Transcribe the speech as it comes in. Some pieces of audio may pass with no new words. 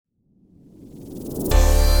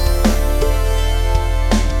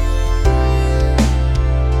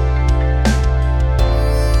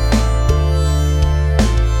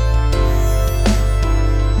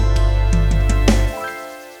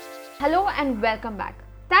welcome back.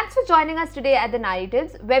 Thanks for joining us today at The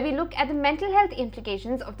Narratives, where we look at the mental health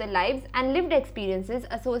implications of the lives and lived experiences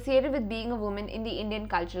associated with being a woman in the Indian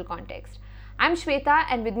cultural context. I'm Shweta,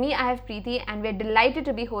 and with me I have Preeti, and we're delighted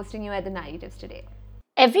to be hosting you at The Narratives today.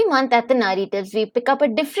 Every month at the Narratives, we pick up a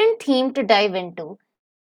different theme to dive into.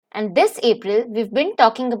 And this April, we've been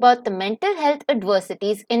talking about the mental health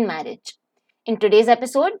adversities in marriage. In today's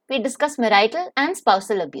episode, we discuss marital and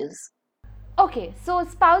spousal abuse. Okay, so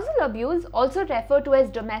spousal abuse, also referred to as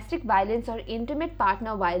domestic violence or intimate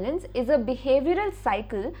partner violence, is a behavioral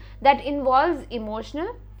cycle that involves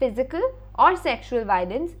emotional, physical, or sexual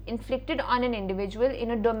violence inflicted on an individual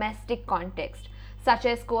in a domestic context, such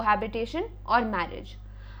as cohabitation or marriage.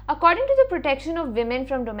 According to the Protection of Women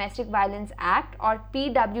from Domestic Violence Act or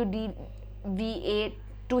PWDVA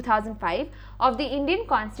 2005 of the Indian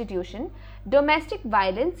Constitution, domestic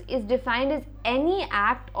violence is defined as any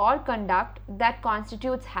act or conduct that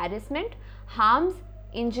constitutes harassment, harms,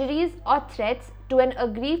 injuries, or threats to an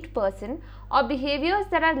aggrieved person, or behaviors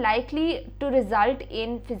that are likely to result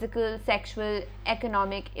in physical, sexual,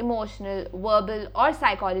 economic, emotional, verbal, or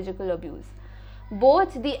psychological abuse.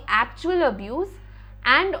 Both the actual abuse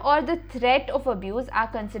and or the threat of abuse are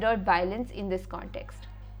considered violence in this context.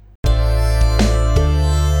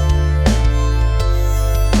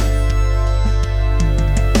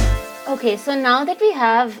 Okay, so now that we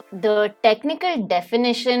have the technical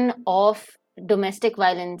definition of domestic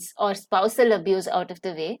violence or spousal abuse out of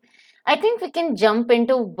the way, I think we can jump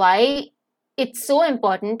into why it's so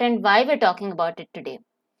important and why we're talking about it today.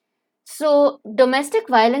 So, domestic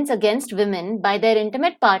violence against women by their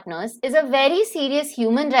intimate partners is a very serious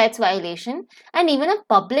human rights violation and even a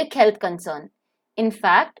public health concern. In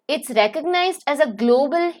fact, it's recognized as a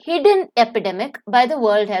global hidden epidemic by the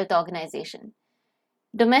World Health Organization.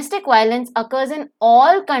 Domestic violence occurs in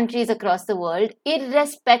all countries across the world,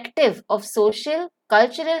 irrespective of social,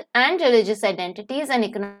 cultural, and religious identities and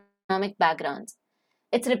economic backgrounds.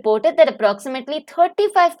 It's reported that approximately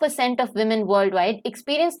 35% of women worldwide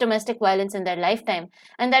experience domestic violence in their lifetime,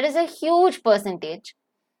 and that is a huge percentage.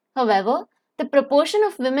 However, the proportion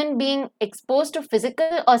of women being exposed to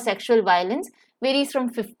physical or sexual violence varies from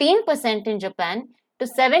 15% in Japan to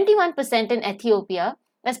 71% in Ethiopia,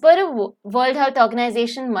 as per a World Health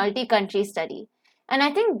Organization multi-country study. And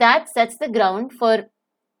I think that sets the ground for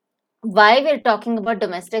why we're talking about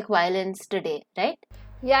domestic violence today, right?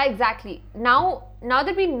 Yeah, exactly. Now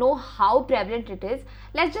that we know how prevalent it is,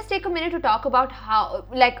 let's just take a minute to talk about how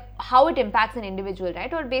it impacts an individual,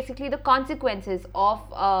 right? Or basically the consequences of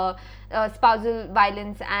spousal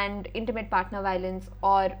violence and intimate partner violence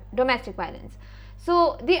or domestic violence.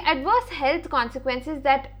 So the adverse health consequences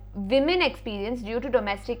that women experience due to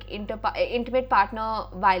domestic intimate partner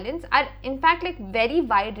violence are in fact like very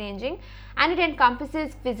wide ranging, and it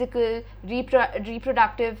encompasses physical,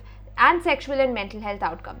 reproductive, and sexual and mental health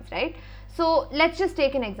outcomes, right? So let's just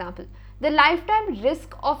take an example. The lifetime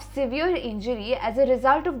risk of severe injury as a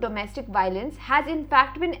result of domestic violence has in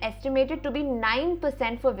fact been estimated to be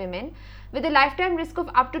 9% for women, with a lifetime risk of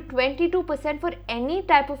up to 22% for any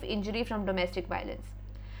type of injury from domestic violence.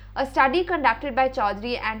 A study conducted by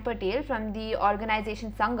Chaudhary and Patel from the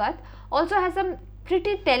organization Sangat also has some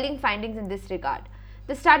pretty telling findings in this regard.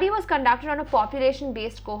 The study was conducted on a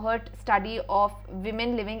population-based cohort study of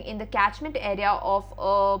women living in the catchment area of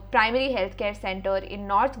a primary healthcare center in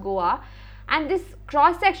North Goa, and this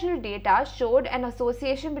cross-sectional data showed an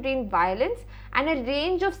association between violence and a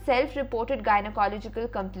range of self-reported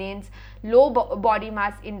gynecological complaints, low body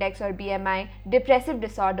mass index or BMI, depressive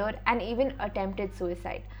disorder, and even attempted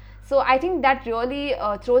suicide. So I think that really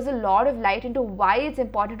throws a lot of light into why it's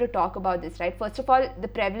important to talk about this, right? First of all, the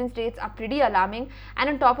prevalence rates are pretty alarming, and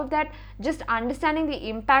on top of that, just understanding the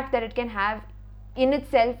impact that it can have in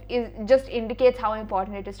itself is just indicates how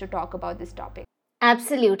important it is to talk about this topic.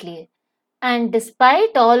 Absolutely. And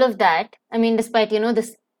despite all of that, despite,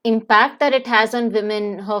 this impact that it has on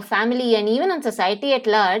women, her family, and even on society at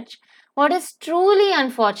large, what is truly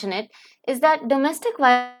unfortunate is that domestic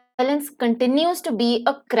violence continues to be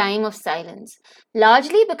a crime of silence,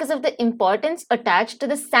 largely because of the importance attached to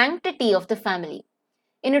the sanctity of the family.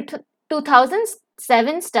 In a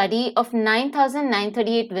 2007 study of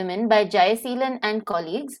 9,938 women by Jayaseelan and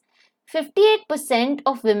colleagues, 58%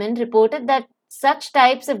 of women reported that such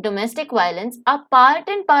types of domestic violence are part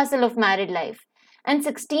and parcel of married life, and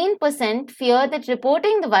 16% fear that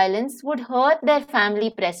reporting the violence would hurt their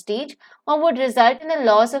family prestige or would result in a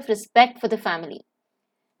loss of respect for the family.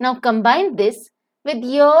 Now, combine this with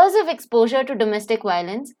years of exposure to domestic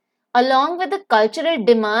violence, along with the cultural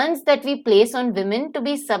demands that we place on women to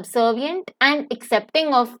be subservient and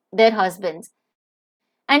accepting of their husbands.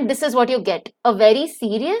 And this is what you get, a very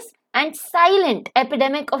serious and silent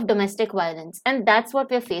epidemic of domestic violence. And that's what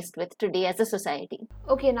we're faced with today as a society.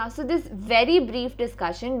 Okay, now, so this very brief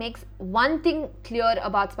discussion makes one thing clear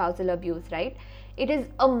about spousal abuse, right? It is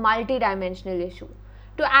a multi-dimensional issue.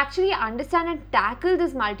 To actually understand and tackle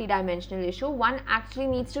this multi-dimensional issue, one actually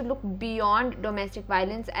needs to look beyond domestic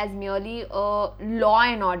violence as merely a law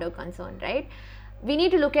and order concern, right? We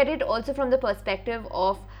need to look at it also from the perspective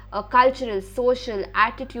of cultural, social,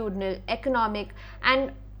 attitudinal, economic,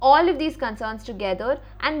 and all of these concerns together,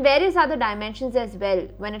 and various other dimensions as well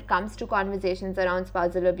when it comes to conversations around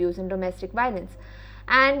spousal abuse and domestic violence.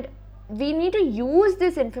 And we need to use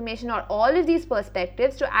this information or all of these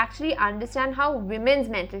perspectives to actually understand how women's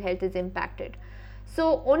mental health is impacted.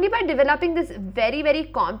 So only by developing this very, very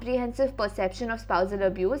comprehensive perception of spousal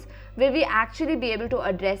abuse will we actually be able to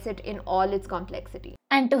address it in all its complexity.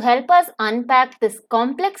 And to help us unpack this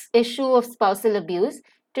complex issue of spousal abuse,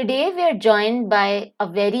 today we are joined by a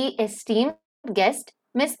very esteemed guest,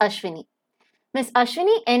 Ms. Ashwini. Ms.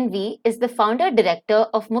 Ashwini NV is the founder director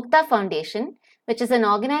of Mukta Foundation, which is an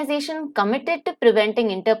organization committed to preventing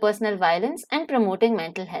interpersonal violence and promoting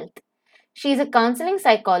mental health. She is a counseling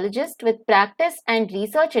psychologist with practice and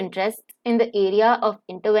research interests in the area of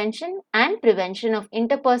intervention and prevention of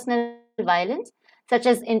interpersonal violence, such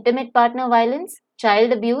as intimate partner violence,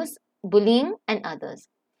 child abuse, bullying, and others.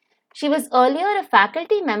 She was earlier a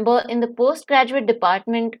faculty member in the postgraduate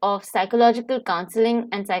department of psychological counseling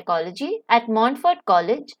and psychology at Montfort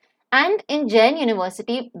College and in Jain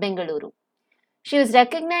University, Bengaluru. She was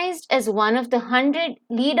recognized as one of the 100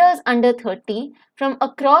 leaders under 30 from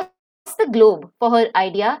across the globe for her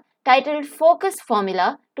idea titled Focus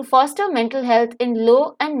Formula to foster mental health in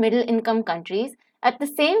low and middle income countries at the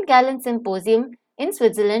St. Gallen Symposium in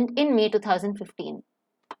Switzerland in May 2015.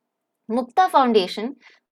 Mukta Foundation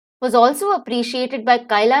was also appreciated by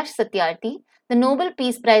Kailash Satyarthi, the Nobel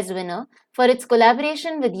Peace Prize winner, for its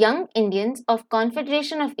collaboration with young Indians of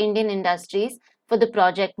Confederation of Indian Industries for the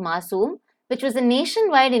project Masoom, which was a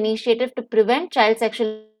nationwide initiative to prevent child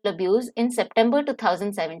sexual abuse in September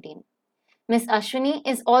 2017. Ms. Ashwini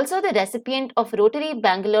is also the recipient of Rotary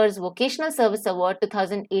Bangalore's Vocational Service Award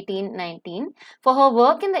 2018-19 for her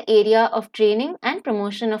work in the area of training and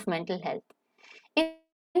promotion of mental health. In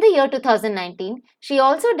the year 2019, she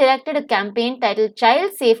also directed a campaign titled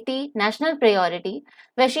Child Safety National Priority,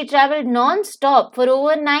 where she traveled non-stop for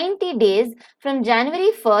over 90 days from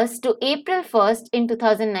January 1st to April 1st in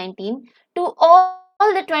 2019 to all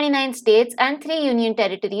the 29 states and 3 union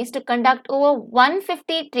territories to conduct over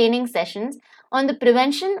 150 training sessions on the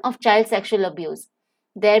prevention of child sexual abuse,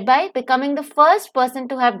 thereby becoming the first person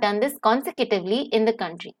to have done this consecutively in the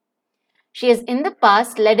country. She has in the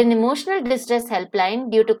past led an emotional distress helpline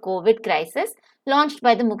due to COVID crisis launched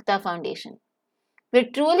by the Mukta Foundation. We're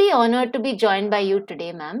truly honored to be joined by you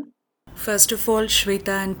today, ma'am. First of all, Shweta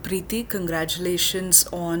and Preeti, congratulations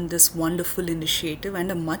on this wonderful initiative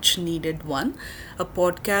and a much needed one. A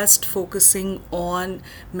podcast focusing on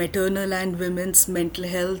maternal and women's mental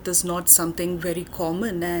health is not something very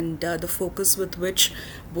common, and the focus with which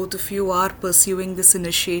both of you are pursuing this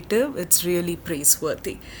initiative, it's really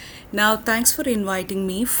praiseworthy. Now, thanks for inviting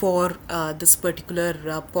me for this particular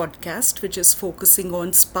podcast, which is focusing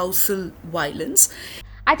on spousal violence.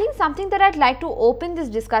 I think something that I'd like to open this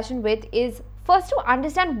discussion with is first to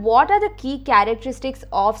understand what are the key characteristics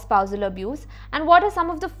of spousal abuse and what are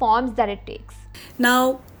some of the forms that it takes.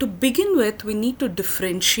 Now, to begin with, we need to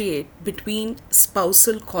differentiate between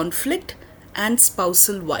spousal conflict and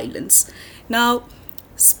spousal violence. Now,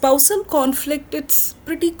 spousal conflict, it's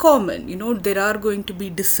pretty common. There are going to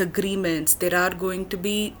be disagreements, there are going to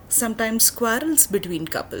be sometimes quarrels between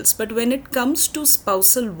couples. But when it comes to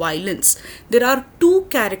spousal violence, there are two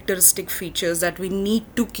characteristic features that we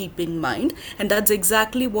need to keep in mind, and that's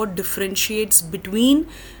exactly what differentiates between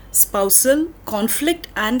spousal conflict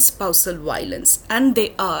and spousal violence. And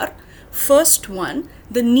they are, first one,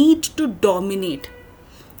 the need to dominate.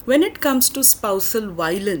 When it comes to spousal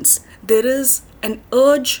violence, there is an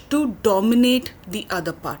urge to dominate the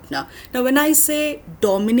other partner. Now, when I say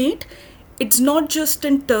dominate, it's not just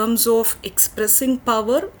in terms of expressing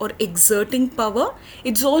power or exerting power,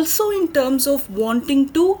 it's also in terms of wanting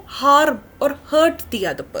to harm or hurt the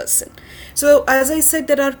other person. So, as I said,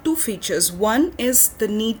 there are two features. One is the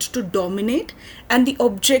need to dominate, and the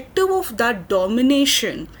objective of that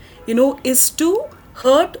domination, is to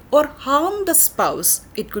hurt or harm the spouse.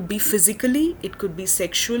 It could be physically, it could be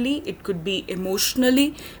sexually, it could be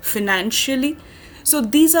emotionally, financially. So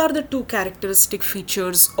these are the two characteristic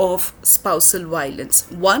features of spousal violence.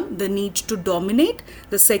 One, the need to dominate.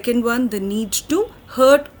 The second one, the need to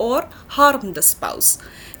hurt or harm the spouse.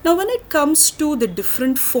 Now, when it comes to the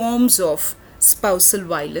different forms of spousal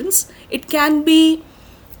violence, it can be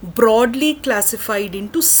broadly classified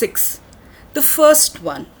into six. The first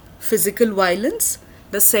one, physical violence.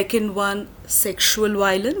 The second one, sexual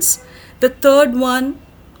violence. The third one,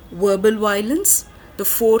 verbal violence. The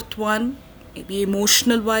fourth one, maybe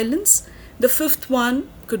emotional violence. The fifth one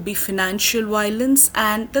could be financial violence.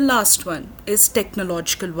 And the last one is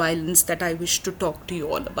technological violence that I wish to talk to you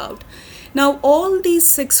all about. Now, all these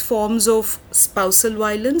six forms of spousal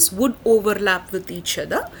violence would overlap with each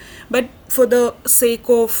other, but for the sake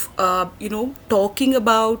of talking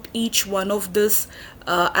about each one of this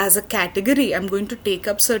as a category, I'm going to take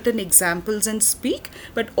up certain examples and speak.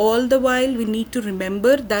 But all the while, we need to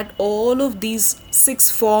remember that all of these six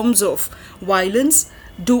forms of violence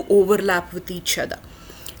do overlap with each other.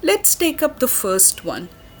 Let's take up the first one,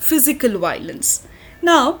 physical violence.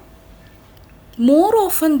 Now, more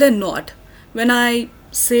often than not, when I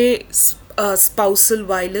say spousal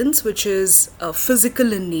violence, which is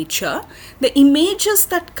physical in nature, the images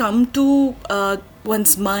that come to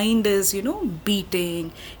one's mind is,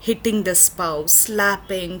 beating, hitting the spouse,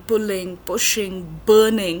 slapping, pulling, pushing,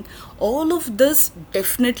 burning. All of this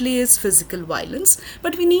definitely is physical violence.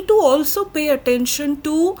 But we need to also pay attention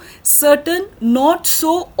to certain not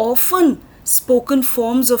so often spoken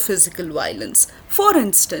forms of physical violence. For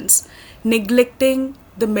instance, neglecting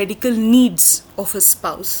the medical needs of a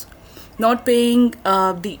spouse, not paying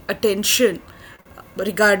the attention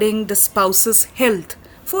regarding the spouse's health.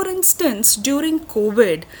 For instance, during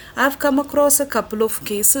COVID, I've come across a couple of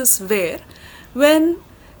cases where when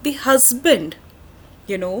the husband,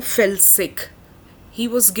 fell sick, he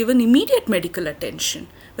was given immediate medical attention.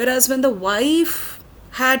 Whereas when the wife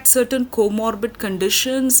had certain comorbid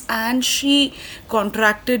conditions and she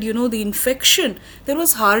contracted, the infection, there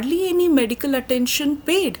was hardly any medical attention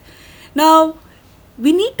paid. Now,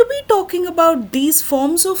 we need to be talking about these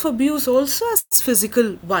forms of abuse also as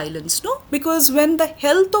physical violence, no? Because when the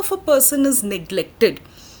health of a person is neglected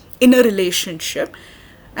in a relationship,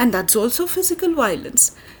 and that's also physical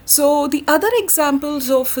violence. So the other examples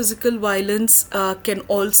of physical violence can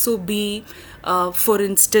also be, for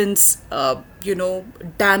instance,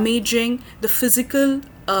 damaging the physical,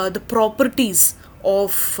 the properties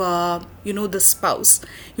of, the spouse.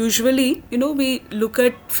 Usually, we look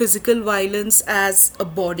at physical violence as a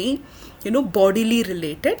body, bodily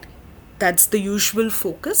related. That's the usual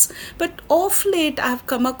focus. But of late, I've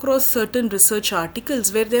come across certain research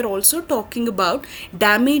articles where they're also talking about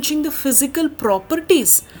damaging the physical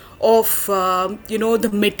properties of, the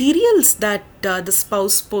materials that the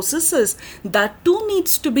spouse possesses. That too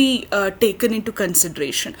needs to be taken into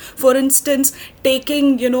consideration. For instance,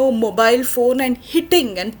 taking, mobile phone and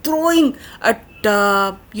hitting and throwing at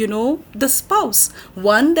the spouse.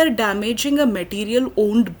 One, they're damaging a material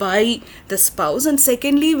owned by the spouse, and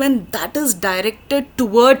secondly, when that is directed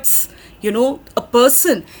towards a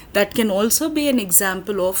person, that can also be an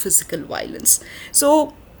example of physical violence.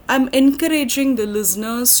 So I'm encouraging the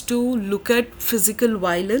listeners to look at physical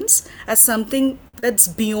violence as something that's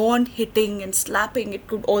beyond hitting and slapping. It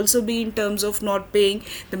could also be in terms of not paying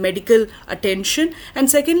the medical attention. And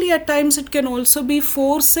secondly, at times it can also be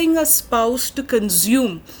forcing a spouse to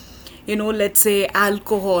consume, let's say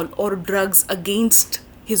alcohol or drugs against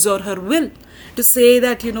his or her will. To say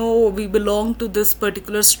that, we belong to this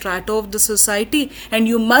particular strata of the society and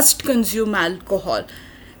you must consume alcohol.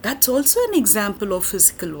 That's also an example of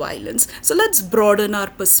physical violence. So let's broaden our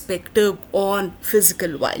perspective on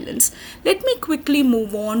physical violence. Let me quickly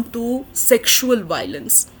move on to sexual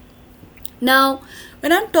violence. Now,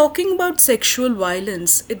 when I'm talking about sexual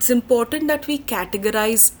violence, it's important that we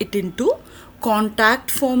categorize it into contact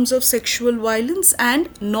forms of sexual violence and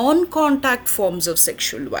non-contact forms of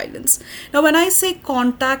sexual violence. Now, when I say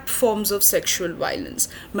contact forms of sexual violence,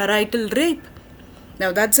 marital rape,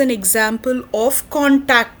 now that's an example of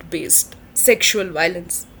contact-based sexual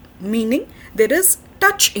violence, meaning there is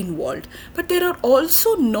touch involved. But there are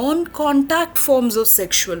also non-contact forms of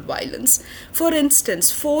sexual violence. For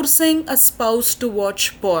instance, forcing a spouse to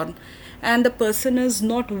watch porn and the person is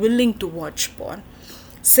not willing to watch porn.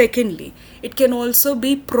 Secondly, it can also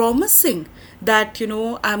be promising that,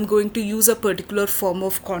 I'm going to use a particular form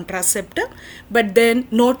of contraceptive, but then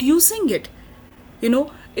not using it.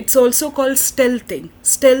 It's also called stealthing.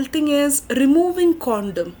 Stealthing is removing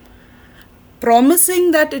condom,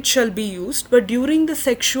 promising that it shall be used, but during the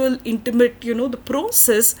sexual intimate, the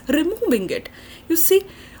process, removing it. You see,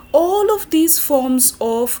 all of these forms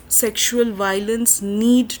of sexual violence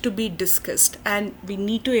need to be discussed, and we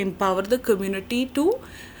need to empower the community to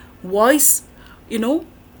voice,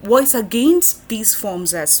 voice against these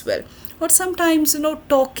forms as well. Or sometimes,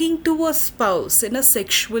 talking to a spouse in a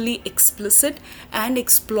sexually explicit and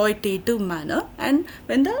exploitative manner, and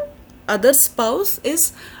when the other spouse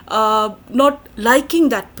is not liking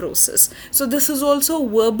that process. So this is also a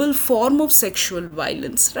verbal form of sexual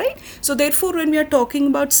violence, right? So therefore, when we are talking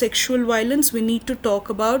about sexual violence, we need to talk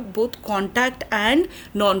about both contact and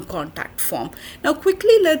non-contact form. Now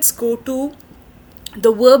quickly let's go to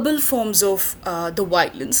the verbal forms of the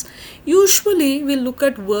violence. Usually we look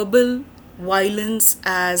at verbal violence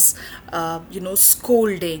as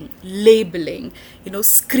scolding, labeling,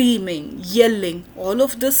 screaming, yelling. All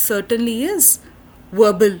of this certainly is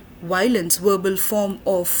verbal violence, verbal form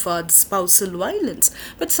of spousal violence.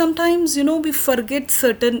 But sometimes we forget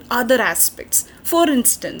certain other aspects. For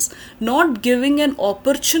instance, not giving an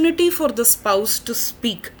opportunity for the spouse to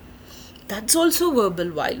speak, that's also verbal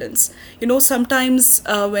violence. Sometimes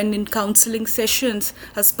when in counseling sessions,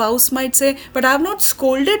 a spouse might say, but I have not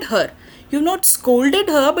scolded her. You've not scolded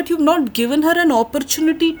her, but you've not given her an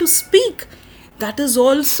opportunity to speak. That is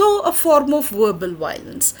also a form of verbal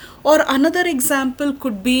violence. Or another example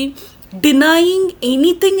could be denying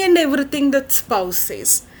anything and everything that spouse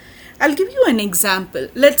says. I'll give you an example.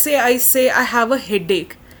 Let's say I have a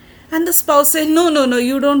headache, and the spouse says, no,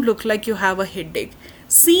 you don't look like you have a headache.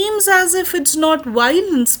 Seems as if it's not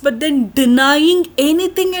violence, but then denying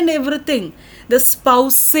anything and everything the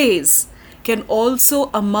spouse says can also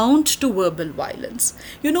amount to verbal violence.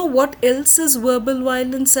 What else is verbal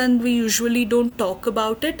violence and we usually don't talk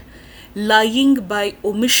about it? Lying by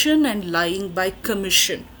omission and lying by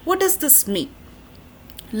commission. What does this mean?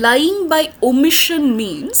 Lying by omission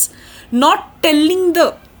means not telling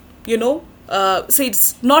the,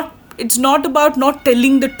 it's not about not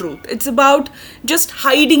telling the truth. It's about just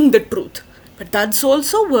hiding the truth. But that's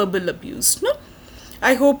also verbal abuse, no?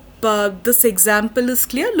 I hope this example is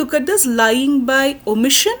clear. Look at this: lying by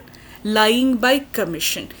omission, lying by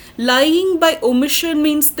commission. Lying by omission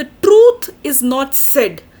means the truth is not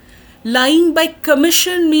said. Lying by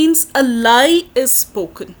commission means a lie is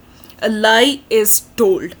spoken, a lie is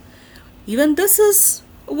told. Even this is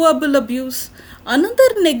verbal abuse.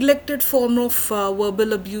 Another neglected form of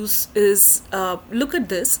verbal abuse is, look at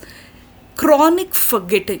this, chronic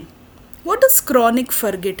forgetting. What does chronic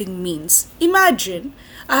forgetting means? Imagine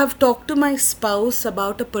I have talked to my spouse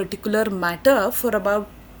about a particular matter for about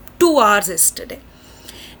 2 hours yesterday.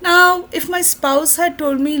 Now, if my spouse had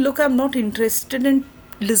told me, look, I'm not interested in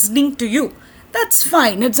listening to you, that's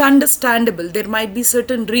fine. It's understandable. There might be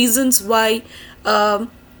certain reasons why,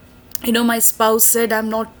 my spouse said, I'm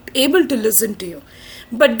not able to listen to you.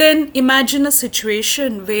 But then imagine a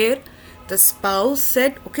situation where the spouse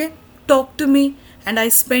said, okay, talk to me. And I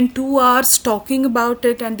spent 2 hours talking about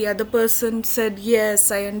it, and the other person said,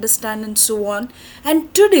 yes, I understand, and so on.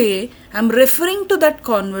 And today, I'm referring to that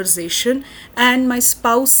conversation, and my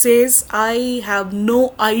spouse says, I have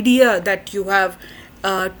no idea that you have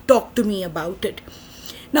talked to me about it.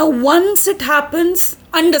 Now, once it happens,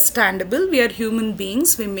 understandable, we are human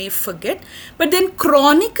beings, we may forget. But then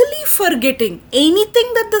chronically forgetting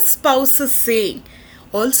anything that the spouse is saying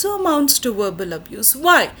also amounts to verbal abuse.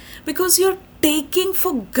 Why? Because you're taking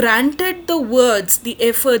for granted the words, the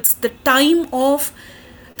efforts, the time of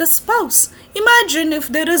the spouse. Imagine if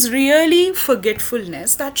there is really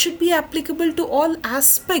forgetfulness, that should be applicable to all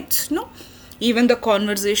aspects, no? Even the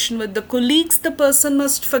conversation with the colleagues, the person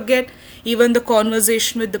must forget. Even the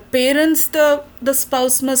conversation with the parents, the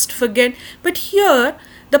spouse must forget. But here,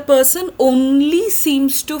 the person only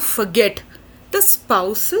seems to forget the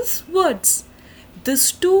spouse's words.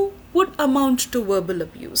 This too would amount to verbal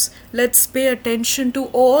abuse. Let's pay attention to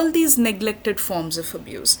all these neglected forms of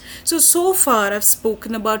abuse. So far I've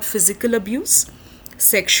spoken about physical abuse,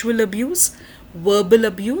 sexual abuse, verbal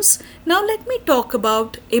abuse. Now let me talk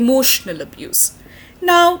about emotional abuse.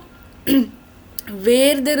 Now,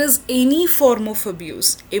 where there is any form of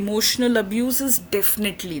abuse, emotional abuse is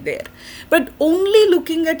definitely there. But only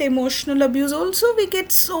looking at emotional abuse, also we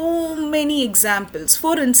get so many examples.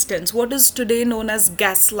 For instance, what is today known as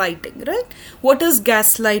gaslighting, right? What is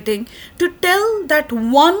gaslighting? To tell that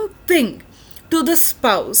one thing to the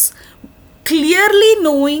spouse, clearly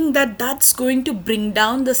knowing that that's going to bring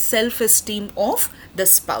down the self-esteem of the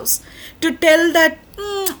spouse. To tell that,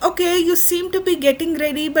 okay, you seem to be getting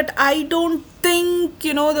ready, but I don't think,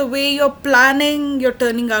 the way you're planning, you're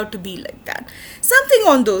turning out to be like that. Something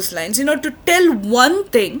on those lines, to tell one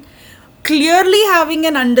thing, clearly having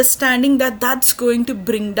an understanding that that's going to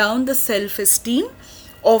bring down the self-esteem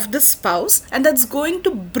of the spouse, and that's going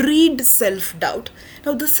to breed self doubt.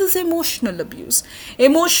 Now, this is emotional abuse.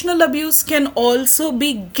 Emotional abuse can also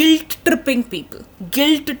be guilt tripping people.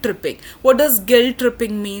 Guilt tripping. What does guilt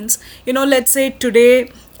tripping means? Let's say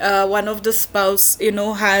today one of the spouse,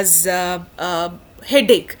 has a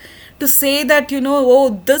headache. To say that,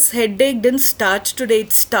 oh, this headache didn't start today,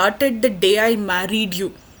 it started the day I married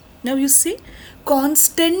you. Now, you see,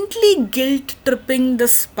 constantly guilt tripping the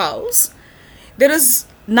spouse. There is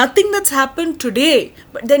nothing that's happened today,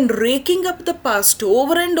 but then raking up the past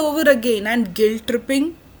over and over again, and guilt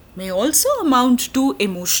tripping may also amount to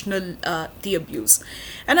emotional the abuse.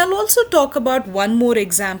 And I'll also talk about one more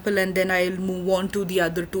example, and then I'll move on to the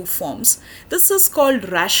other two forms. This is called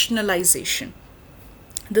rationalization.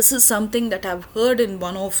 This is something that I've heard in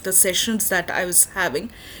one of the sessions that I was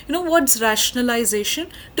having. What's rationalization?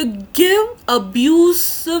 To give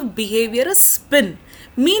abusive behavior a spin.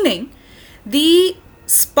 Meaning, the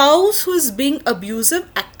spouse who is being abusive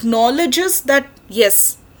acknowledges that,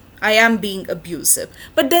 yes, I am being abusive.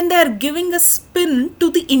 But then they are giving a spin to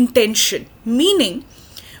the intention. Meaning,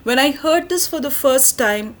 when I heard this for the first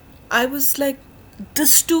time, I was like,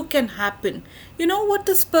 this too can happen. You know what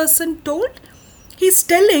this person told? He's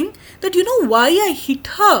telling that, why I hit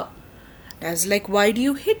her. I was like, why do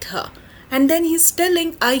you hit her? And then he's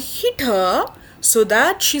telling, I hit her so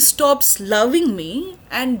that she stops loving me,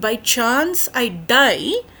 and by chance I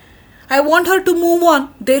die. I want her to move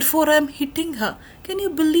on, therefore I'm hitting her. Can you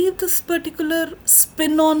believe this particular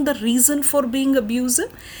spin on the reason for being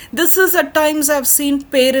abusive? This is at times I've seen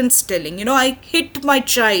parents telling, I hit my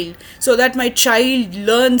child so that my child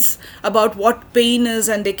learns about what pain is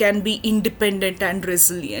and they can be independent and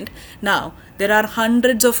resilient. Now, there are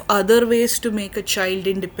hundreds of other ways to make a child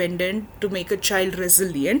independent, to make a child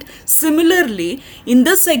resilient. Similarly, in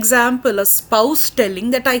this example, a spouse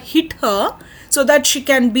telling that I hit her so that she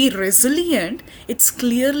can be resilient, it's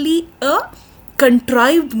clearly a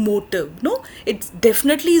contrived motive. No, it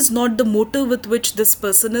definitely is not the motive with which this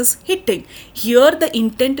person is hitting. Here the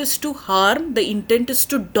intent is to harm, the intent is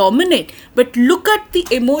to dominate. But look at the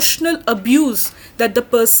emotional abuse that the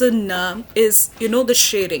person is, the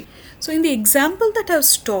sharing. So in the example that I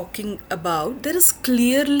was talking about, there is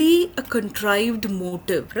clearly a contrived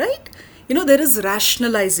motive, right? There is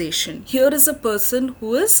rationalization. Here is a person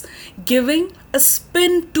who is giving a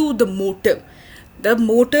spin to the motive. The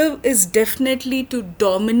motive is definitely to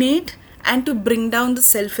dominate and to bring down the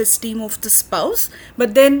self-esteem of the spouse.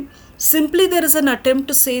 But then simply there is an attempt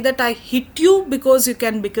to say that I hit you because you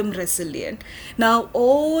can become resilient. Now,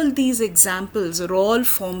 all these examples are all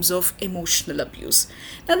forms of emotional abuse.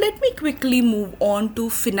 Now, let me quickly move on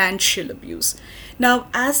to financial abuse. Now,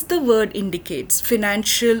 as the word indicates,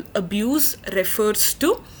 financial abuse refers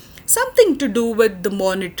to something to do with the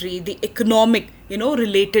monetary, the economic,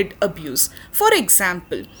 related abuse. For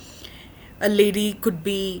example, a lady could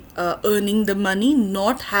be earning the money,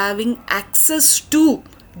 not having access to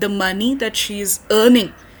the money that she is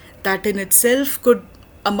earning. That in itself could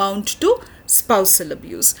amount to spousal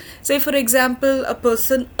abuse. Say, for example, a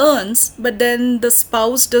person earns, but then the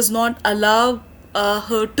spouse does not allow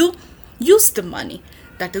her to use the money.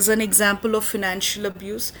 That is an example of financial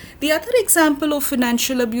abuse. The other example of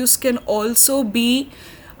financial abuse can also be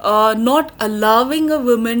not allowing a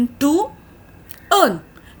woman to earn,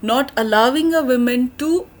 not allowing a woman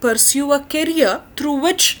to pursue a career through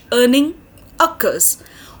which earning occurs.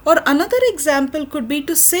 Or another example could be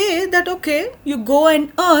to say that, okay, you go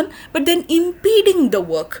and earn, but then impeding the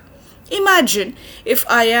work. Imagine if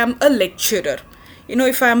I am a lecturer.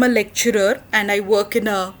 If I am a lecturer and I work in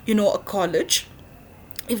a college,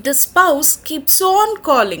 if the spouse keeps on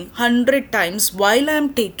calling 100 times while I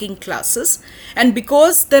am taking classes, and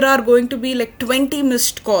because there are going to be like 20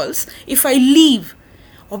 missed calls, if I leave,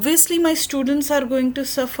 obviously my students are going to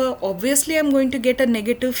suffer. Obviously I'm going to get a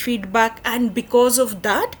negative feedback, and because of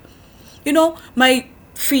that, my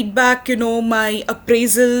feedback, my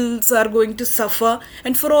appraisals are going to suffer,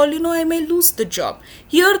 and for all I may lose the job.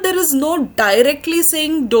 Here there is no directly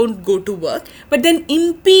saying don't go to work, but then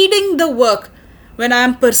impeding the work when I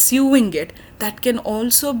am pursuing it, that can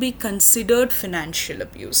also be considered financial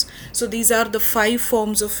abuse. So these are the 5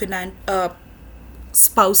 forms of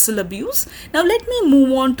spousal abuse. Now let me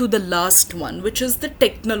move on to the last one, which is the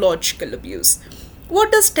technological abuse.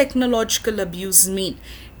 What does technological abuse mean?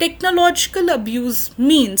 Technological abuse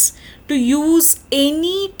means to use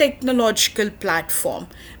any technological platform,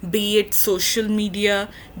 be it social media,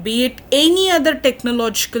 be it any other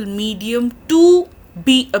technological medium, to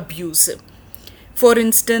be abusive. For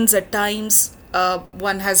instance, at times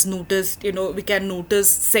one has noticed, we can notice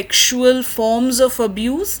sexual forms of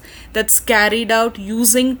abuse that's carried out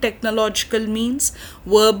using technological means.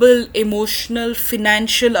 Verbal, emotional,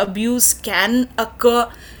 financial abuse can occur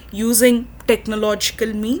using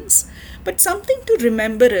technological means. But something to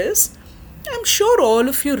remember is, I'm sure all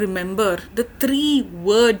of you remember the three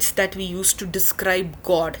words that we used to describe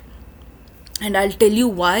God. And I'll tell you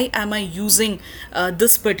why am I using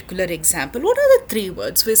this particular example. What are the three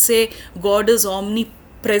words? We say God is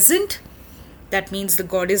omnipresent, that means the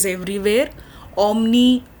God is everywhere.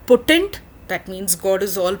 Omnipotent, that means God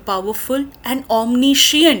is all powerful. And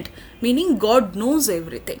omniscient, meaning God knows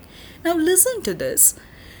everything. Now listen to this.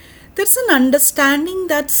 There's an understanding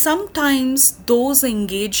that sometimes those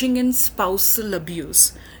engaging in spousal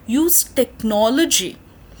abuse use technology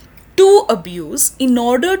to abuse in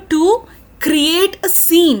order to create a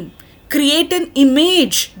scene, create an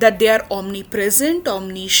image that they are omnipresent,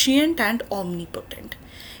 omniscient, and omnipotent.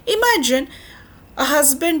 Imagine a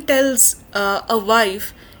husband tells a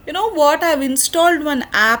wife, you know what, I've installed one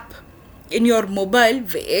app in your mobile,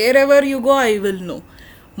 wherever you go, I will know.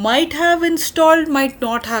 Might have installed, might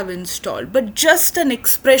not have installed, but just an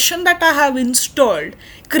expression that I have installed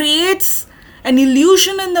creates an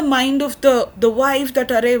illusion in the mind of the wife that,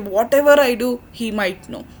 array, whatever I do, he might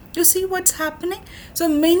know. You see what's happening? So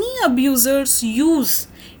many abusers use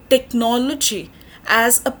technology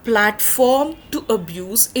as a platform to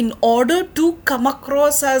abuse in order to come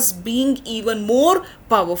across as being even more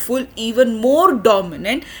powerful, even more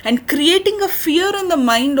dominant, and creating a fear in the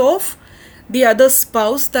mind of the other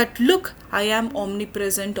spouse that, look, I am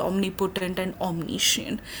omnipresent, omnipotent, and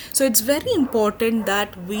omniscient. So it's very important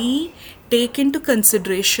that we take into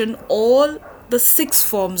consideration all the 6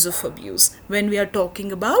 forms of abuse when we are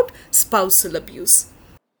talking about spousal abuse.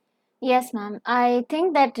 Yes, ma'am. I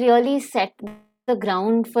think that really set the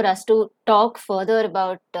ground for us to talk further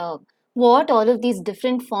about what all of these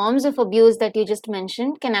different forms of abuse that you just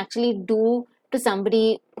mentioned can actually do to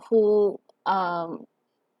somebody who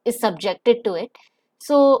is subjected to it.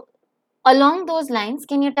 So, along those lines,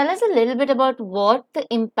 can you tell us a little bit about what the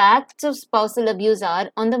impacts of spousal abuse are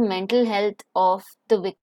on the mental health of the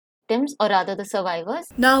victims, or rather the survivors?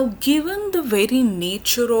 Now, given the very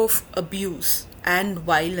nature of abuse and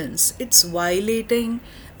violence, it's violating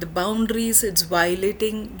the boundaries, it's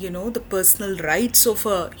violating, the personal rights of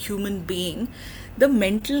a human being. The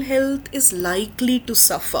mental health is likely to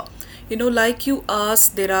suffer. Like you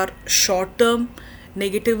asked, there are short term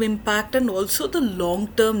negative impact and also the long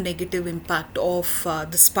term negative impact of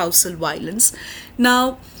the spousal violence.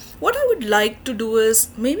 Now, what I would like to do is,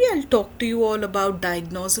 maybe I'll talk to you all about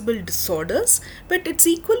diagnosable disorders, but it's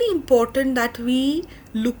equally important that we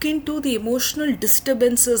look into the emotional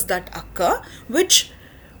disturbances that occur, which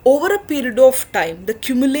over a period of time, the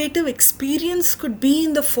cumulative experience could be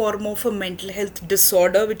in the form of a mental health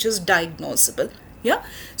disorder which is diagnosable. Yeah.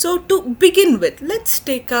 So to begin with, let's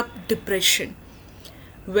take up depression.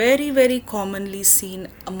 Very, very commonly seen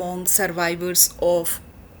among survivors of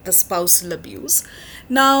the spousal abuse.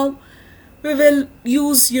 Now, we will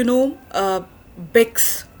use,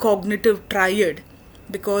 Beck's cognitive triad,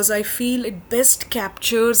 because I feel it best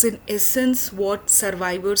captures in essence what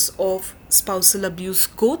survivors of spousal abuse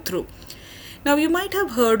go through. Now, you might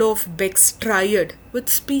have heard of Beck's triad, which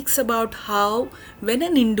speaks about how when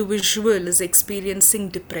an individual is experiencing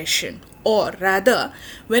depression, or rather,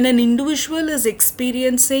 when an individual is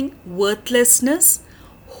experiencing worthlessness,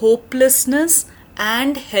 hopelessness,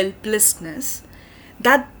 and helplessness,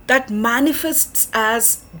 that manifests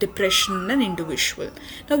as depression in an individual.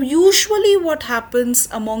 Now, usually what happens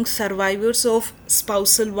among survivors of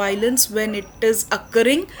spousal violence when it is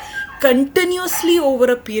occurring continuously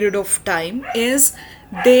over a period of time is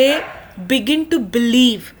they begin to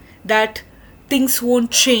believe that things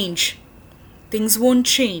won't change. Things won't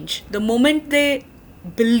change. The moment they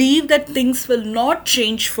believe that things will not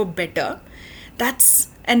change for better, that's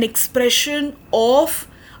an expression of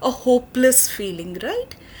a hopeless feeling,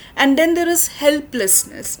 right? And then there is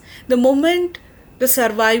helplessness. The moment the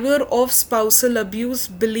survivor of spousal abuse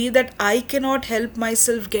believe that I cannot help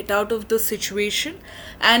myself get out of the situation,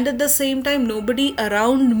 and at the same time nobody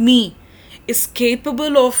around me is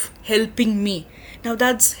capable of helping me. Now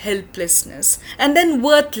that's helplessness. And then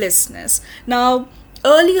worthlessness. Now,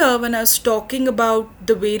 earlier when I was talking about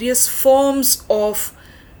the various forms of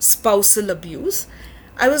spousal abuse,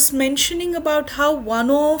 I was mentioning about how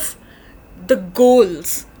one of the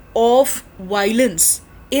goals of violence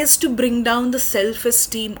is to bring down the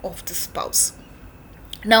self-esteem of the spouse.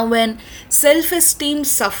 Now, when self-esteem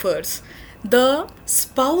suffers, the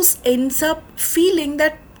spouse ends up feeling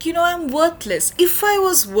that I'm worthless. If I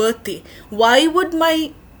was worthy, why would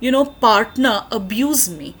my, partner abuse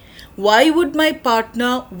me? Why would my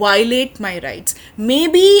partner violate my rights?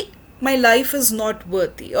 Maybe my life is not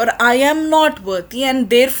worthy, or I am not worthy, and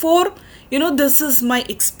therefore, this is my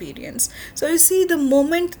experience. So you see, the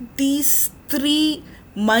moment these three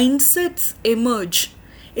mindsets emerge,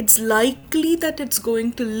 it's likely that it's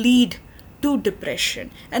going to lead to depression.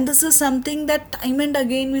 And this is something that time and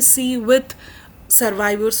again we see with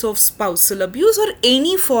survivors of spousal abuse or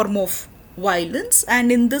any form of violence,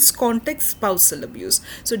 and in this context, spousal abuse.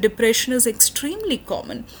 So, depression is extremely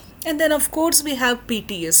common. And then, of course, we have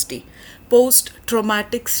PTSD, post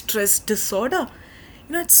traumatic stress disorder.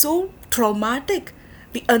 It's so traumatic.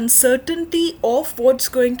 The uncertainty of what's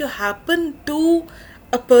going to happen to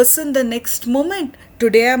a person the next moment.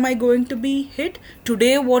 Today, am I going to be hit?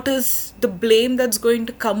 Today, what is the blame that's going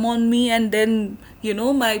to come on me? And then,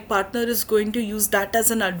 my partner is going to use that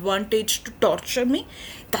as an advantage to torture me.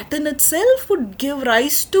 That in itself would give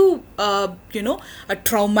rise to, a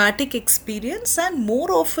traumatic experience. And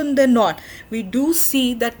more often than not, we do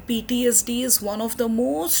see that PTSD is one of the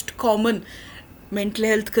most common mental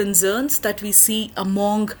health concerns that we see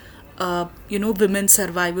among women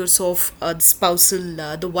survivors of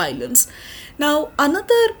the violence. Now,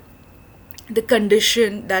 the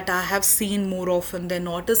condition that I have seen more often than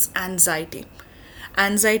not is anxiety.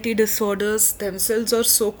 Anxiety disorders themselves are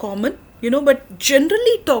so common, but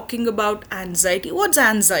generally talking about anxiety, what's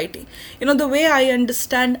anxiety? The way I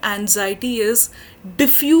understand anxiety is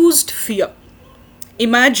diffused fear.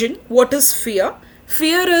 Imagine what is fear.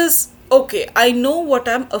 Fear is, okay, I know what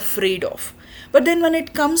I'm afraid of. But then when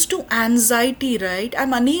it comes to anxiety, right,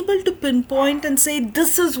 I'm unable to pinpoint and say,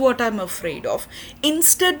 this is what I'm afraid of.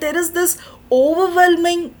 Instead, there is this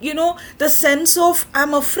overwhelming, the sense of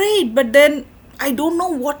I'm afraid, but then I don't know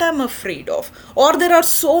what I'm afraid of. Or there are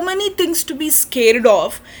so many things to be scared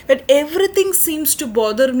of that everything seems to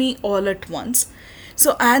bother me all at once.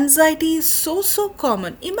 So anxiety is so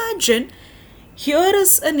common. Imagine, here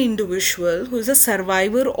is an individual who is a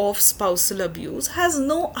survivor of spousal abuse, has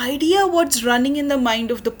no idea what's running in the mind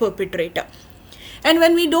of the perpetrator. And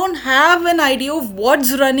when we don't have an idea of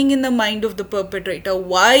what's running in the mind of the perpetrator,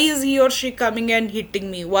 why is he or she coming and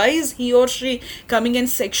hitting me? Why is he or she coming and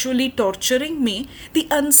sexually torturing me? The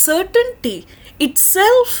uncertainty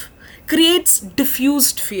itself creates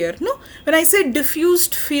diffused fear. No, when I say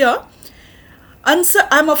diffused fear,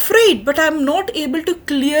 I'm afraid, but I'm not able to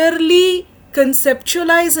clearly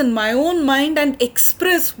conceptualize in my own mind and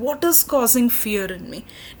express what is causing fear in me.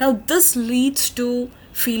 Now, this leads to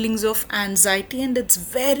feelings of anxiety, and it's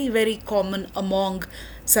very, very common among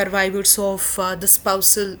survivors of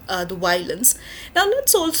the violence. Now,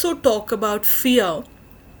 let's also talk about fear.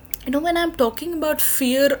 When I'm talking about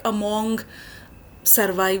fear among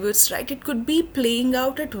survivors, right, it could be playing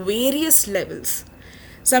out at various levels.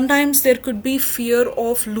 Sometimes there could be fear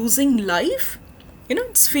of losing life.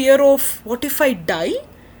 It's fear of what if I die?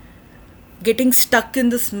 Getting stuck in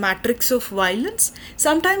this matrix of violence.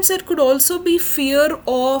 Sometimes there could also be fear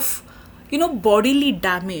of, bodily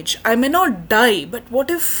damage. I may not die, but what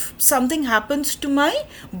if something happens to my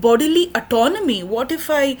bodily autonomy? What if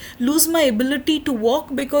I lose my ability to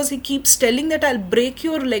walk because he keeps telling that I'll break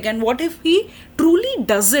your leg? And what if he truly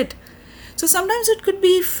does it? So sometimes it could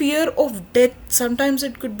be fear of death. Sometimes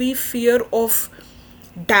it could be fear of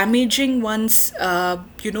damaging one's,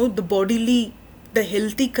 the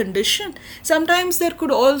healthy condition. Sometimes there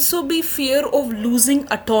could also be fear of losing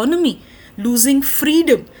autonomy, losing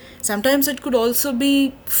freedom. Sometimes it could also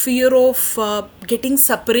be fear of getting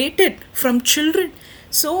separated from children.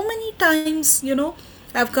 So many times,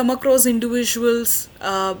 I've come across individuals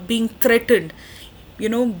being threatened.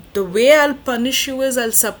 The way I'll punish you is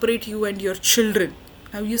I'll separate you and your children.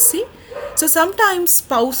 Now you see? So sometimes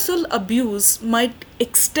spousal abuse might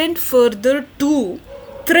extend further to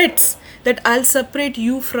threats that I'll separate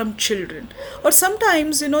you from children. Or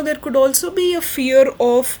sometimes, there could also be a fear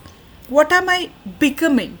of what am I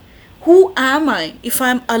becoming? Who am I? If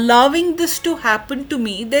I'm allowing this to happen to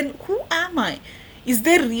me, then who am I? Is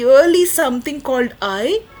there really something called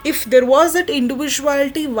I? If there was that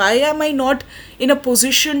individuality, why am I not in a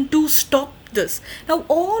position to stop this? Now,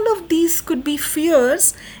 all of these could be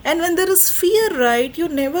fears, and when there is fear, right, you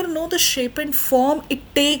never know the shape and form it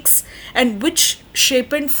takes and which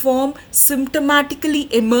shape and form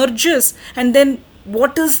symptomatically emerges, and then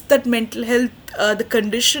what is that mental health, the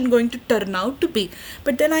condition going to turn out to be.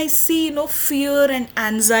 But then I see, fear and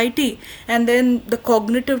anxiety, and then the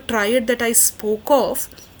cognitive triad that I spoke of,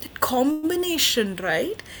 it combination,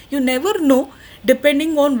 right? You never know,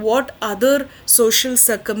 depending on what other social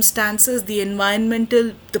circumstances, the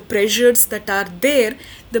environmental, the pressures that are there,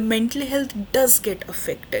 the mental health does get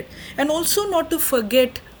affected. And also, not to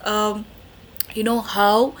forget,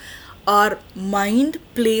 how our mind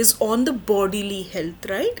plays on the bodily health,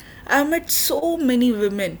 right? I've met so many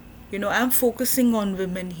women, I'm focusing on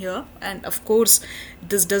women here, and of course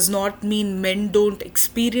this does not mean men don't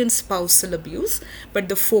experience spousal abuse, but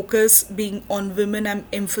the focus being on women, I'm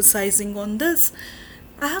emphasizing on this.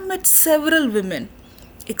 I have met several women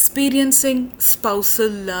experiencing spousal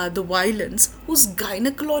the violence whose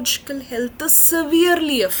gynecological health is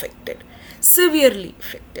severely affected.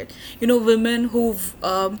 Women who've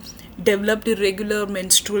developed irregular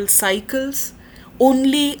menstrual cycles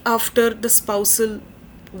only after the spousal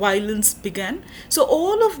violence began. So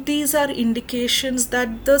all of these are indications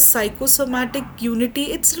that the psychosomatic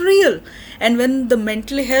unity, it's real, and when the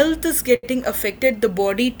mental health is getting affected, the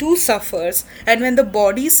body too suffers, and when the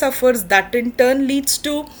body suffers, that in turn leads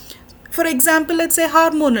to, for example, let's say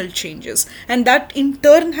hormonal changes, and that in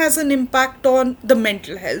turn has an impact on the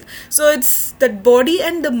mental health. So it's that body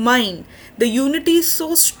and the mind, the unity is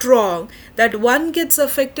so strong that one gets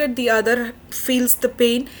affected, the other feels the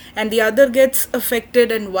pain, and the other gets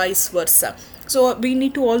affected, and vice versa. So we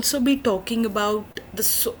need to also be talking about the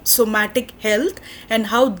somatic health and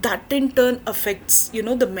how that in turn affects,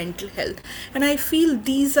 the mental health. And I feel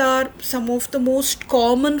these are some of the most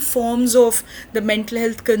common forms of the mental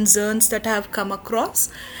health concerns that I have come across.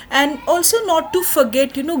 And also not to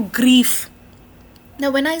forget, grief.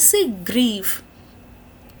 Now, when I say grief,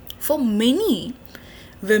 for many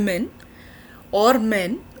women or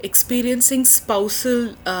men experiencing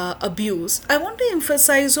spousal abuse, I want to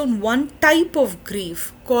emphasize on one type of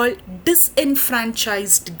grief called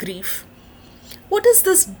disenfranchised grief. What is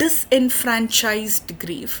this disenfranchised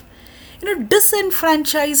grief?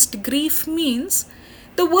 Disenfranchised grief means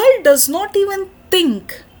the world does not even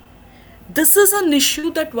think this is an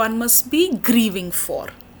issue that one must be grieving for.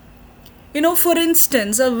 For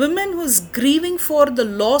instance, a woman who is grieving for the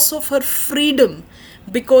loss of her freedom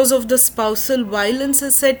because of the spousal violence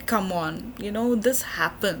has said, come on, this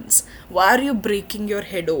happens. Why are you breaking your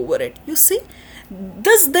head over it? You see,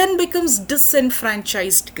 this then becomes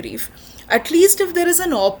disenfranchised grief. At least if there is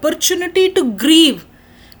an opportunity to grieve,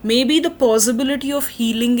 maybe the possibility of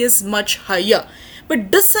healing is much higher.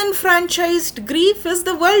 But disenfranchised grief is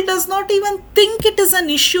the world does not even think it is an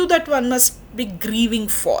issue that one must be grieving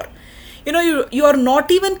for. You are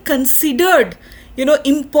not even considered,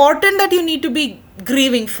 important that you need to be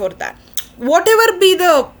grieving for that. Whatever be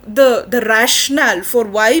the rationale for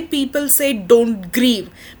why people say don't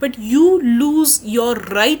grieve, but you lose your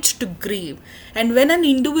right to grieve. And when an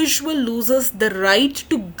individual loses the right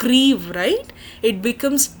to grieve, right, it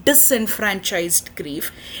becomes disenfranchised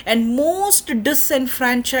grief. And most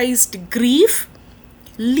disenfranchised grief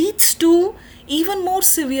leads to even more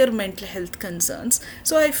severe mental health concerns.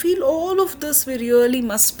 So I feel all of this we really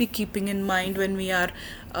must be keeping in mind when we are,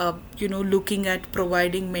 looking at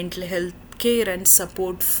providing mental health care and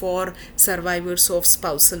support for survivors of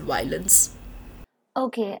spousal violence.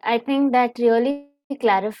 Okay, I think that really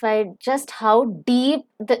clarified just how deep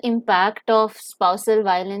the impact of spousal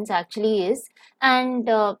violence actually is. And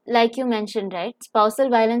like you mentioned, right, spousal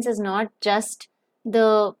violence is not just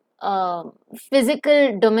the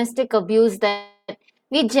physical domestic abuse that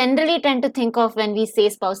we generally tend to think of when we say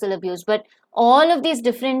spousal abuse, but all of these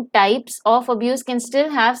different types of abuse can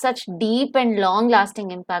still have such deep and long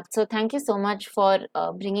lasting impact. So, thank you so much for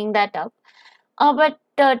bringing that up. But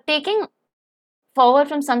taking forward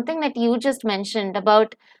from something that you just mentioned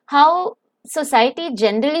about how society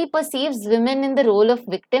generally perceives women in the role of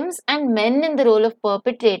victims and men in the role of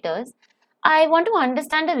perpetrators, I want to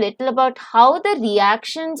understand a little about how the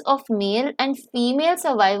reactions of male and female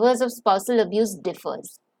survivors of spousal abuse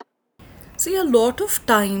differs. See, a lot of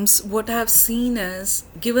times what I have seen is,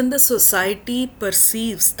 given the society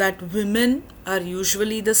perceives that women are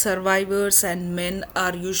usually the survivors and men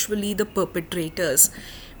are usually the perpetrators,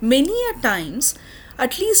 many a times,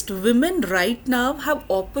 at least women right now have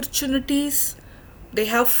opportunities, they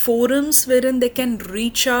have forums wherein they can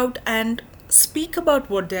reach out and speak about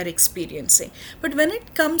what they are experiencing. But when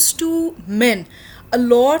it comes to men, a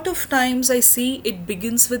lot of times I see it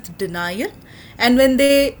begins with denial. And when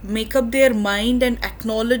they make up their mind and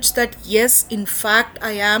acknowledge that, yes, in fact,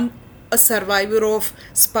 I am a survivor of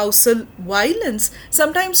spousal violence,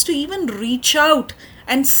 sometimes to even reach out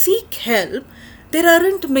and seek help, there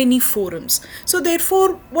aren't many forums. So,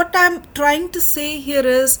 therefore, what I'm trying to say here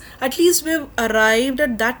is, at least we've arrived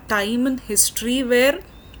at that time in history where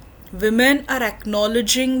women are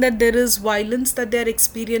acknowledging that there is violence that they're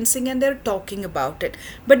experiencing and they're talking about it.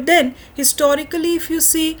 But then, historically, if you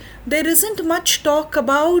see, there isn't much talk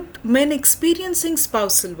about men experiencing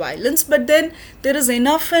spousal violence, but then there is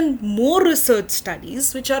enough and more research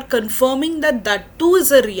studies which are confirming that that too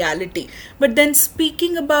is a reality. But then,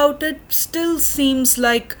 speaking about it still seems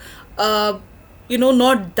like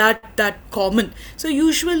not that common. So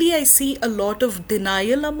usually I see a lot of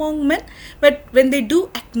denial among men, but when they do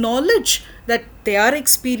acknowledge that they are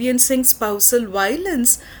experiencing spousal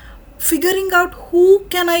violence, figuring out who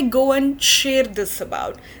can I go and share this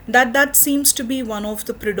about, that seems to be one of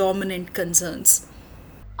the predominant concerns.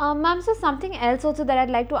 Ma'am, so something else also that I'd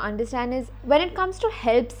like to understand is when it comes to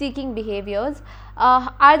help-seeking behaviors,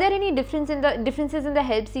 are there any differences in the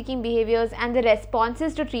help-seeking behaviors and the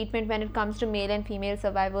responses to treatment when it comes to male and female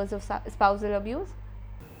survivors of spousal abuse?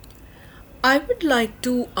 I would like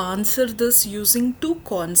to answer this using two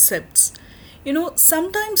concepts.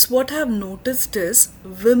 Sometimes what I've noticed is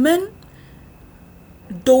women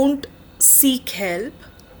don't seek help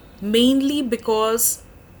mainly because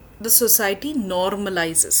the society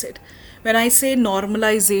normalizes it. When I say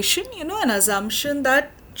normalization, an assumption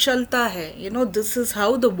that chalta hai, this is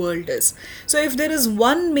how the world is. So if there is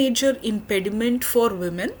one major impediment for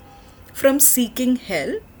women from seeking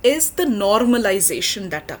help is the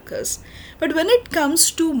normalization that occurs. But when it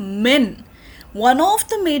comes to men, one of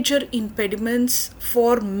the major impediments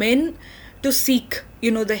for men to seek,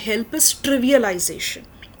 the help is trivialization.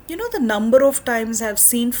 The number of times I've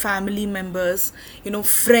seen family members,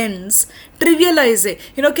 friends trivialize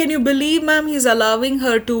it. Can you believe, ma'am, he's allowing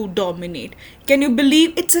her to dominate? Can you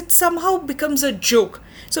believe it somehow becomes a joke?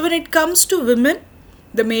 So when it comes to women,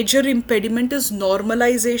 the major impediment is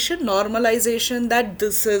normalization that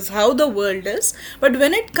this is how the world is. But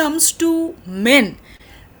when it comes to men,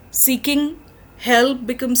 seeking help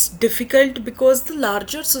becomes difficult because the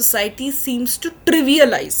larger society seems to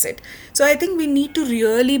trivialize it. So I think we need to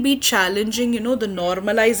really be challenging, the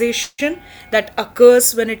normalization that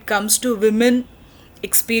occurs when it comes to women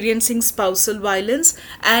experiencing spousal violence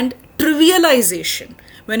and trivialization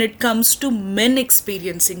when it comes to men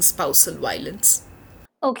experiencing spousal violence.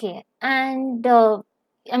 Okay, and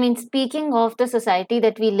speaking of the society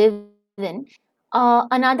that we live in,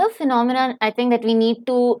 another phenomenon I think that we need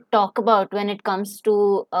to talk about when it comes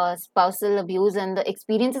to spousal abuse and the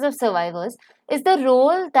experiences of survivors is the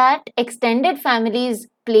role that extended families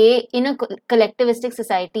play in a collectivistic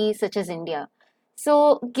society such as India.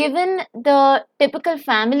 So, given the typical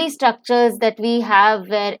family structures that we have,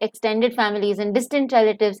 where extended families and distant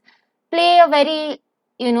relatives play a very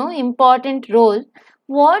important role,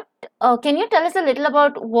 what can you tell us a little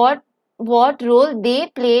about what role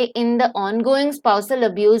they play in the ongoing spousal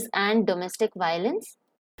abuse and domestic violence?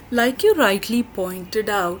 Like you rightly pointed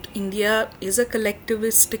out, India is a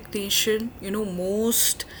collectivistic nation.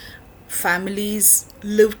 Most families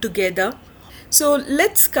live together. So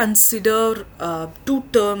let's consider two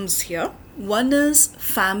terms here. One is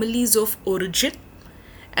families of origin,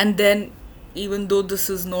 and then, even though this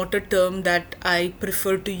is not a term that I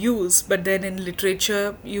prefer to use, but then in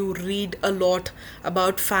literature you read a lot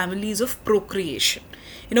about families of procreation.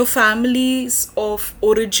 Families of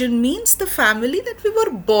origin means the family that we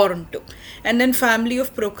were born to. And then family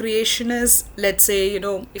of procreation is, let's say,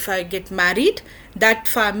 if I get married, that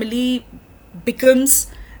family becomes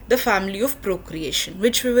the family of procreation,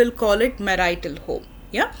 which we will call it marital home.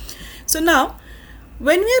 Yeah. So now,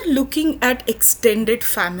 when we are looking at extended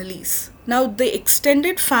families, now the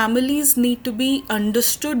extended families need to be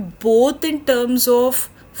understood both in terms of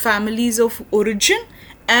families of origin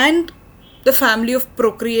and the family of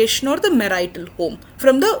procreation or the marital home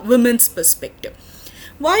from the women's perspective.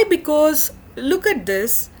 Why? Because look at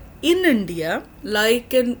this, in India,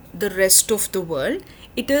 like in the rest of the world,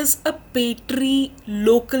 it is a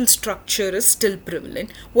patri-local structure is still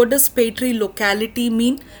prevalent. What does patri-locality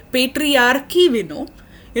mean? Patriarchy we know,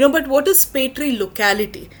 but what is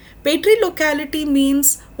patri-locality? Patri-locality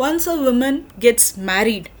means once a woman gets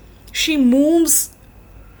married, she moves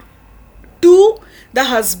to the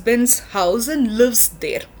husband's house and lives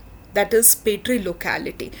there. That is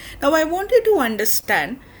patri-locality. Now I want you to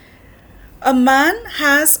understand, a man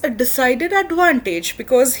has a decided advantage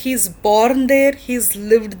because he's born there, he's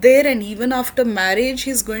lived there, and even after marriage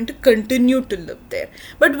he's going to continue to live there.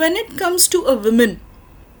 But when it comes to a woman,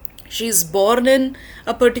 she's born in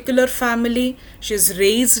a particular family, she's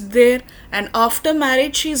raised there, and after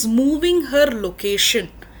marriage she's moving her location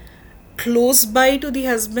close by to the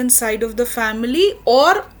husband side of the family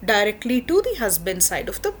or directly to the husband side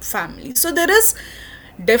of the family. So there is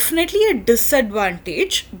definitely a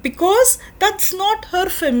disadvantage because that's not her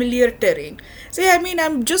familiar terrain. See, I mean,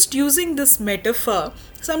 I'm just using this metaphor.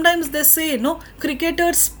 Sometimes they say,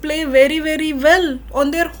 cricketers play very, very well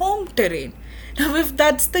on their home terrain. Now, if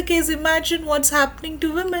that's the case, imagine what's happening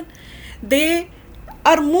to women. They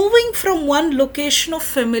are moving from one location of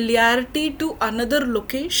familiarity to another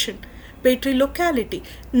location, patrilocality.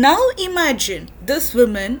 Now imagine this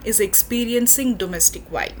woman is experiencing domestic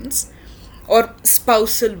violence or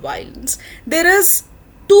spousal violence. There is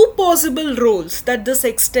two possible roles that this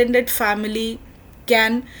extended family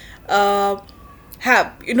can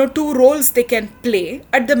have, two roles they can play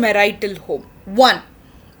at the marital home. One,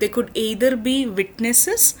 they could either be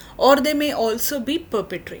witnesses or they may also be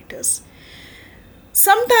perpetrators.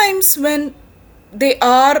 Sometimes when they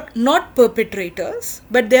are not perpetrators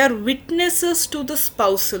but they are witnesses to the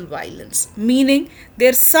spousal violence, meaning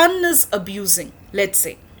their son is abusing, let's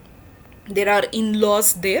say there are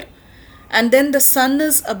in-laws there, and then the son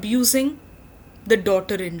is abusing the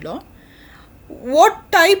daughter-in-law. What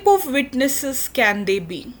type of witnesses can they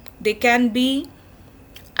be? They can be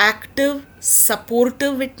active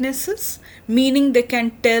supportive witnesses, meaning they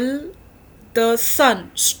can tell the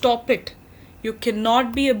son, stop it, you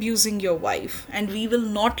cannot be abusing your wife and we will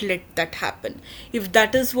not let that happen. If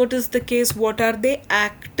that is what is the case, what are they?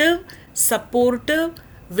 Active supportive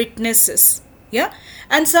witnesses. Yeah.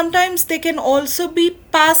 And sometimes they can also be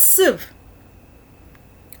passive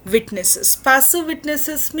witnesses. Passive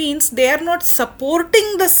witnesses means they are not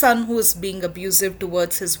supporting the son who is being abusive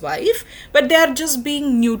towards his wife, but they are just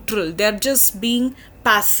being neutral, they are just being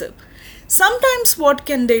passive. Sometimes what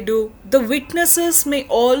can they do? The witnesses may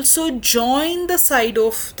also join the side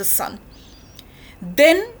of the son.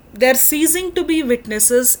 Then they are ceasing to be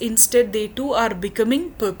witnesses, instead they too are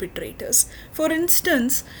becoming perpetrators. For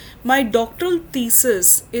instance, my doctoral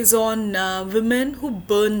thesis is on women who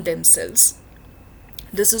burn themselves.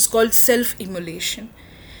 This is called self-immolation.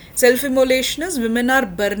 Self-immolation is women are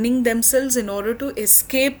burning themselves in order to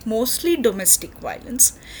escape mostly domestic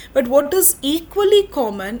violence. But what is equally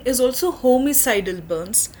common is also homicidal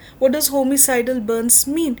burns. What does homicidal burns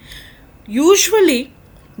mean? Usually,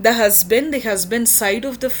 the husband side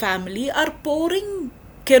of the family are pouring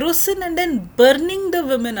kerosene and then burning the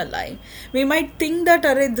women alive. We might think that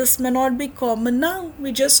this may not be common now.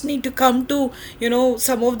 We just need to come to,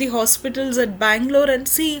 some of the hospitals at Bangalore and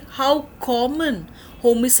see how common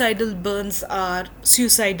homicidal burns are,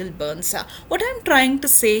 suicidal burns are. What I'm trying to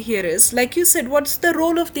say here is, like you said, what's the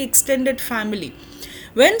role of the extended family?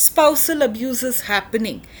 When spousal abuse is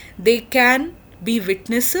happening, they can be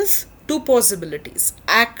witnesses. Two possibilities: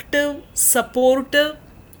 active, supportive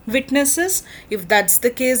witnesses. If that's the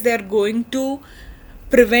case, they are going to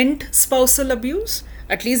prevent spousal abuse.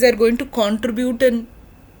 At least they are going to contribute in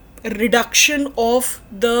reduction of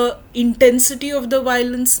the intensity of the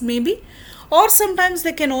violence, maybe. Or sometimes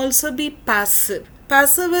they can also be passive.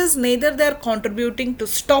 Passive is neither they are contributing to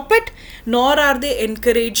stop it, nor are they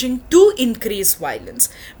encouraging to increase violence.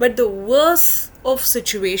 But the worst of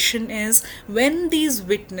situation is when these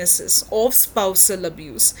witnesses of spousal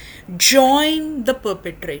abuse join the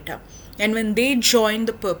perpetrator. And when they join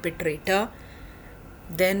the perpetrator,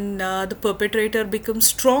 then the perpetrator becomes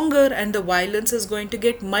stronger and the violence is going to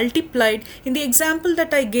get multiplied. In the example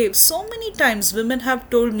that I gave, so many times women have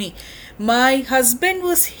told me, my husband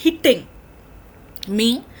was hitting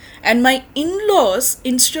me and my in-laws,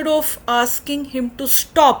 instead of asking him to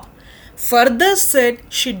stop, further said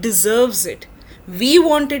she deserves it. We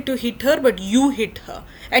wanted to hit her, but you hit her.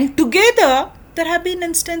 And together, there have been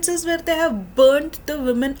instances where they have burnt the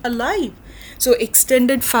women alive. So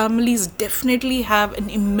extended families definitely have an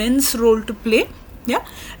immense role to play. Yeah.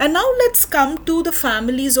 And now let's come to the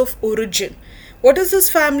families of origin. What is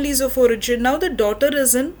this families of origin? Now the daughter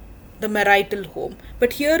is in the marital home,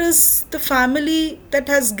 but here is the family that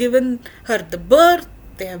has given her the birth.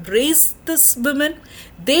 They have raised this woman.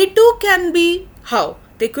 They too can be how?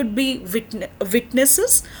 They could be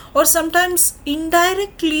witnesses, or sometimes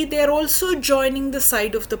indirectly they are also joining the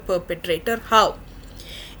side of the perpetrator. How?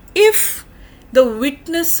 If the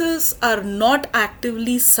witnesses are not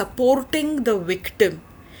actively supporting the victim,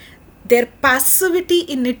 their passivity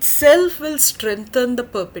in itself will strengthen the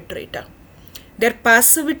perpetrator. Their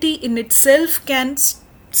passivity in itself can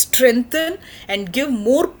strengthen and give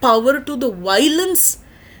more power to the violence,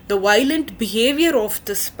 the violent behavior of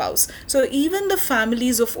the spouse. So even the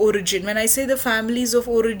families of origin, when I say the families of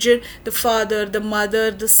origin, the father, the mother,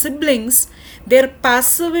 the siblings, their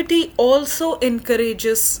passivity also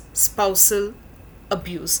encourages spousal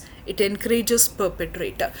abuse. It encourages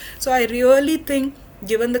perpetrator. So I really think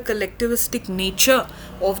given the collectivistic nature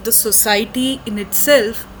of the society in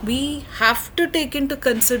itself, we have to take into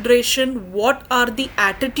consideration what are the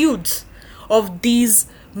attitudes of these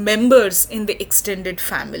members in the extended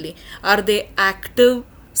family. Are they active,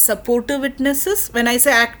 supportive witnesses? When I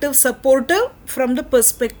say active, supportive, from the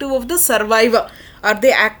perspective of the survivor, are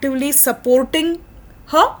they actively supporting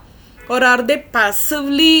her, or are they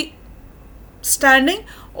passively standing,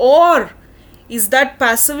 or is that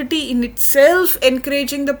passivity in itself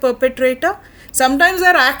encouraging the perpetrator? Sometimes they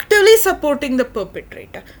are actively supporting the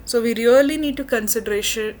perpetrator. So we really need to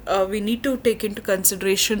take into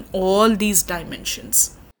consideration all these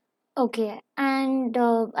dimensions. Okay, and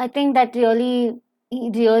I think that really,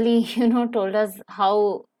 really, told us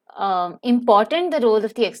how important the role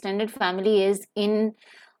of the extended family is in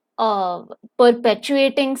uh,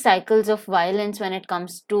 perpetuating cycles of violence when it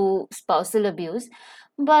comes to spousal abuse.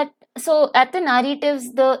 But so at the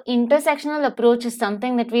narratives, the intersectional approach is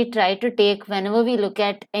something that we try to take whenever we look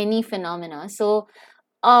at any phenomena. So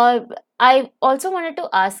uh, I also wanted to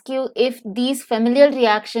ask you if these familial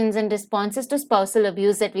reactions and responses to spousal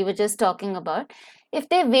abuse that we were just talking about, if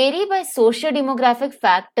they vary by socio-demographic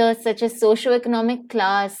factors such as socioeconomic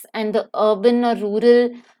class and the urban or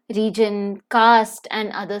rural region, caste,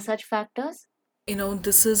 and other such factors?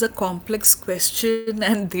 This is a complex question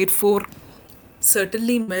and therefore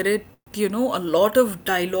certainly merit, a lot of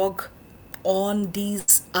dialogue on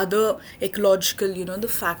these other ecological, the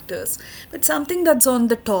factors. But something that's on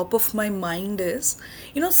the top of my mind is,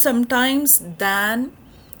 sometimes than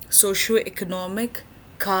socio-economic,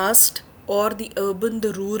 caste, or the urban,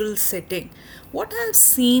 the rural setting, what I've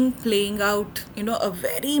seen playing out, a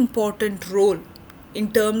very important role in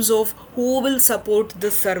terms of who will support the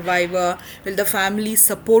survivor. Will the family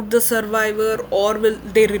support the survivor, or will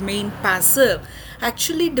they remain passive?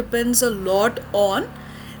 Actually depends a lot on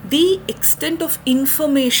the extent of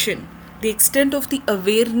information, the extent of the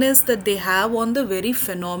awareness that they have on the very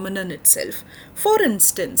phenomenon itself. For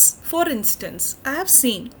instance, I have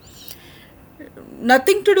seen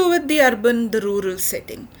nothing to do with the urban, the rural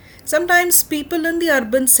setting. Sometimes people in the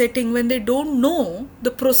urban setting, when they don't know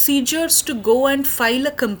the procedures to go and file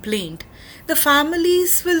a complaint, the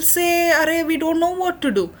families will say, Arey, we don't know what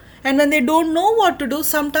to do. And when they don't know what to do,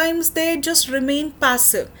 sometimes they just remain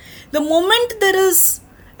passive. The moment there is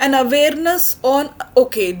an awareness on,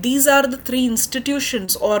 okay, these are the three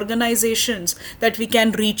institutions, organizations that we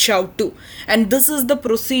can reach out to, and this is the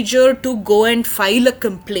procedure to go and file a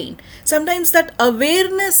complaint. Sometimes that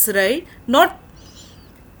awareness, right,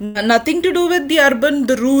 nothing to do with the urban,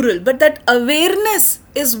 the rural, but that awareness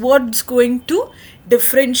is what's going to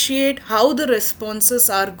differentiate how the responses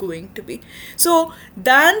are going to be. So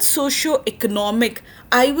than socio-economic,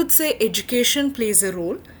 I would say education plays a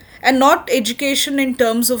role, and not education in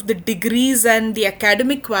terms of the degrees and the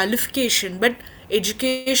academic qualification, but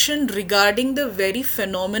education regarding the very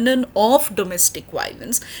phenomenon of domestic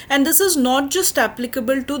violence. And this is not just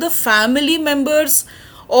applicable to the family members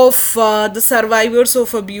of the survivors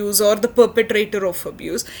of abuse or the perpetrator of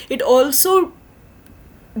abuse. It also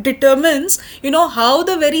determines, how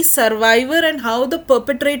the very survivor and how the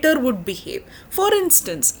perpetrator would behave. For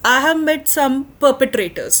instance, I have met some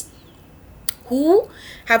perpetrators who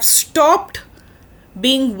have stopped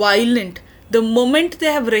being violent the moment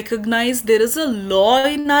they have recognized there is a law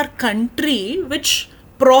in our country which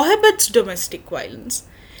prohibits domestic violence.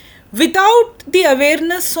 Without the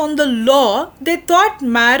awareness on the law, they thought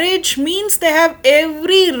marriage means they have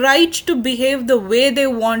every right to behave the way they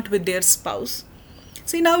want with their spouse.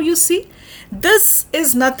 See, now you see, this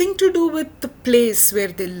is nothing to do with the place where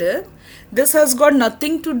they live. This has got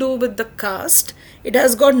nothing to do with the caste. It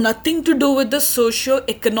has got nothing to do with the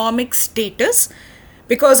socio-economic status,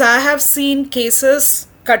 because I have seen cases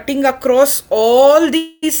cutting across all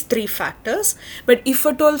these three factors. But if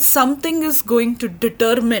at all something is going to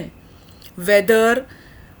determine whether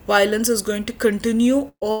violence is going to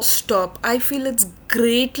continue or stop, I feel it's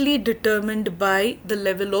greatly determined by the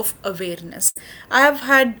level of awareness. I have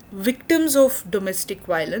had victims of domestic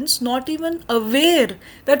violence not even aware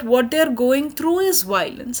that what they are going through is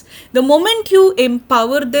violence. The moment you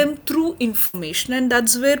empower them through information, and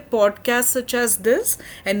that's where podcasts such as this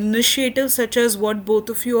and initiatives such as what both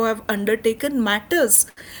of you have undertaken matters,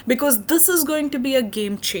 because this is going to be a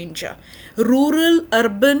game changer. Rural,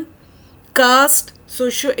 urban, caste,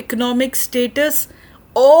 socio-economic status,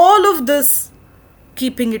 all of this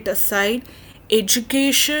keeping it aside,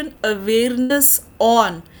 education, awareness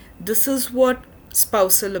on this is what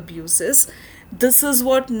spousal abuse is. this is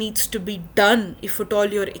what needs to be done if at all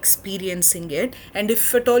you're experiencing it, and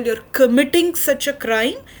if at all you're committing such a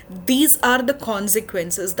crime, these are the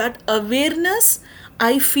consequences. That awareness,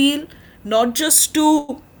 I feel, not just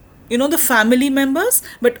to the family members,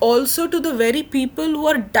 but also to the very people who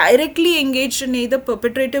are directly engaged in either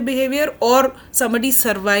perpetrator behavior or somebody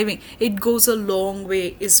surviving, it goes a long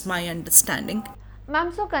way, is my understanding.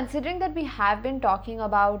 Ma'am, so considering that we have been talking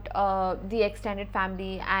about the extended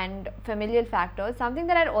family and familial factors, something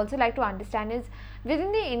that I'd also like to understand is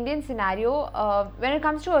within the Indian scenario, when it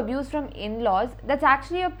comes to abuse from in-laws, that's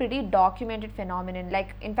actually a pretty documented phenomenon.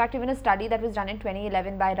 Like, in fact, even a study that was done in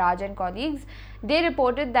 2011 by Raj and colleagues, they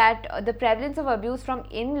reported that the prevalence of abuse from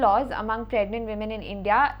in-laws among pregnant women in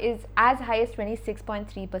India is as high as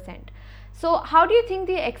 26.3%. So, how do you think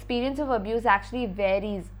the experience of abuse actually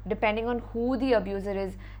varies depending on who the abuser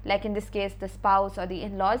is, like in this case, the spouse or the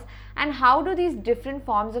in laws, and how do these different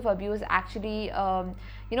forms of abuse actually,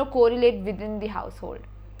 correlate within the household?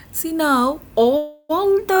 See, now,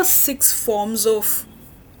 all the six forms of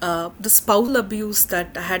the spousal abuse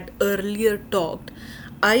that I had earlier talked,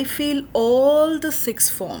 I feel all the six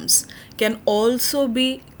forms can also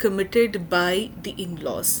be committed by the in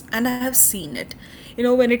laws, and I have seen it.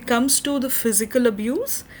 When it comes to the physical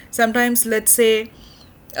abuse, sometimes, let's say,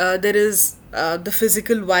 there is the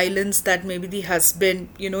physical violence, that maybe the husband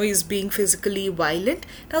is being physically violent.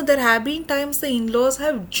 Now there have been times the in-laws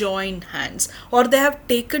have joined hands, or they have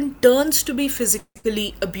taken turns to be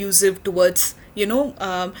physically abusive towards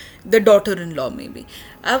the daughter-in-law. Maybe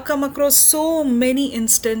I've come across so many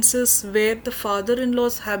instances where the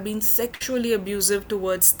father-in-laws have been sexually abusive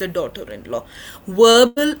towards the daughter-in-law.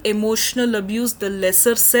 Verbal, emotional abuse, the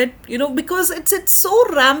lesser said, because it's so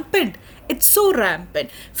rampant. It's so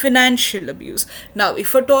rampant. Financial abuse. Now,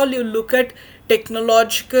 if at all you look at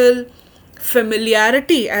technological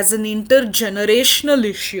familiarity as an intergenerational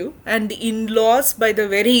issue, and the in-laws, by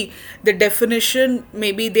the definition,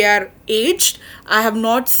 maybe they are aged. I have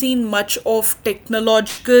not seen much of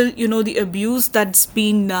technological, the abuse that's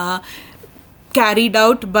been carried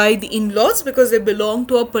out by the in-laws, because they belong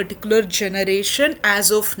to a particular generation as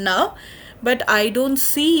of now. But I don't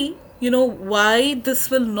see why this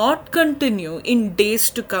will not continue in days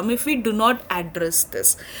to come if we do not address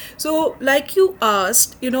this. So, like you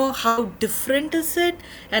asked, how different is it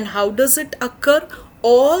and how does it occur?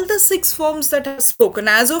 All the six forms that I have spoken,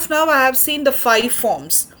 as of now, I have seen the five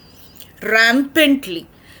forms rampantly: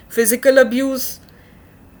 physical abuse,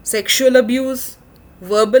 sexual abuse,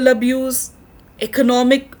 verbal abuse,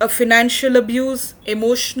 economic, financial abuse,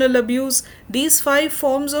 emotional abuse. These five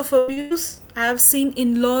forms of abuse I have seen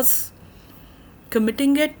in-laws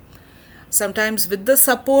committing it, sometimes with the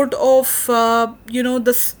support of the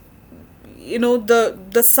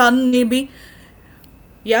son, maybe.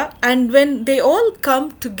 Yeah, and when they all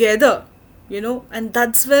come together, and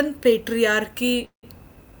that's when patriarchy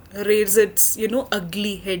rears its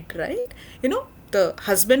ugly head, right? The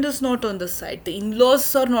husband is not on the side, the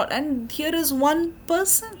in-laws are not, and here is one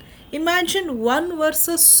person. Imagine one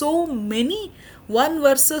versus so many. One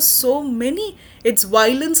versus so many. It's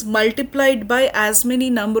violence multiplied by as many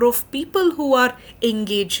number of people who are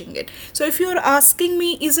engaging it. So if you're asking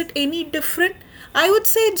me, is it any different? I would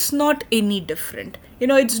say it's not any different.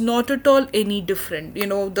 It's not at all any different.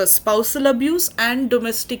 The spousal abuse and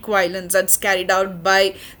domestic violence that's carried out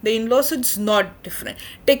by the in-laws, it's not different.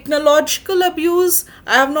 Technological abuse,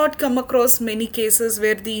 I have not come across many cases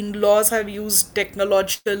where the in-laws have used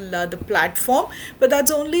technological, the platform, but that's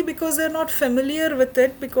only because they're not familiar with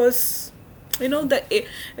it, because in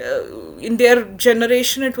their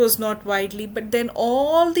generation it was not widely. But then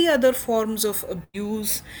all the other forms of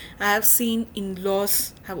abuse I have seen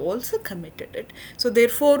in-laws have also committed it. So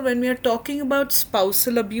therefore, when we are talking about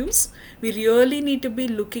spousal abuse, we really need to be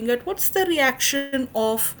looking at what's the reaction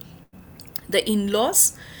of the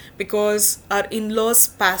in-laws, because are in-laws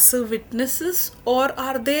passive witnesses, or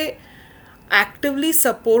are they actively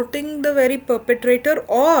supporting the very perpetrator,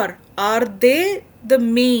 or are they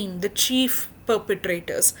the chief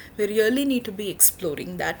perpetrators? We really need to be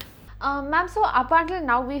exploring that. Ma'am, so up until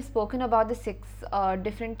now we've spoken about the six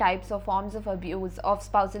different types of forms of abuse, of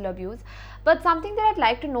spousal abuse. But something that I'd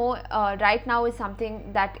like to know right now is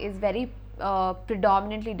something that is very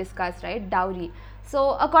predominantly discussed, right? Dowry.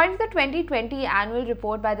 So, according to the 2020 annual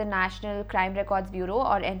report by the National Crime Records Bureau,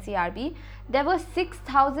 or NCRB, there were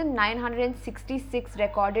 6,966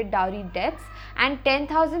 recorded dowry deaths and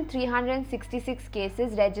 10,366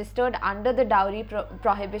 cases registered under the Dowry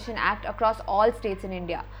Prohibition Act across all states in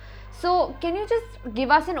India. So, can you just give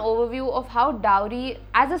us an overview of how dowry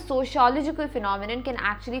as a sociological phenomenon can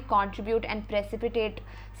actually contribute and precipitate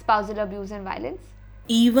spousal abuse and violence?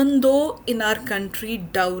 Even though in our country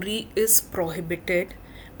dowry is prohibited,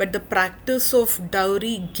 but the practice of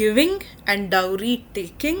dowry giving and dowry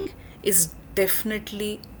taking is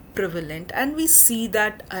definitely prevalent, and we see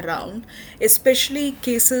that around, especially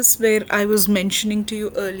cases where I was mentioning to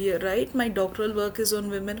you earlier, right? My doctoral work is on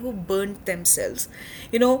women who burnt themselves.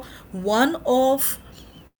 One of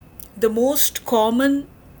the most common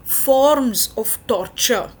forms of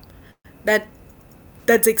torture that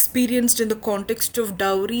that's experienced in the context of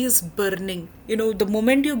dowry is burning. The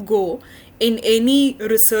moment you go in any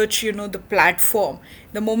research, the platform,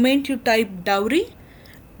 the moment you type dowry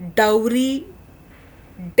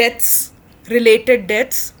deaths, related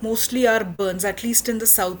deaths mostly are burns, at least in the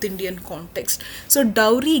South Indian context. So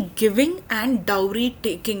dowry giving and dowry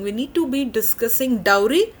taking, we need to be discussing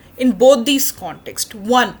dowry in both these contexts.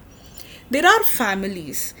 One, there are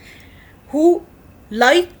families who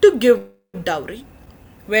like to give dowry.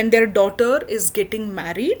 When their daughter is getting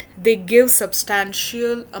married, they give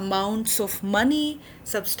substantial amounts of money,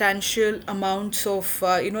 substantial amounts of,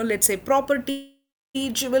 let's say, property,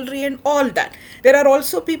 jewelry, and all that. There are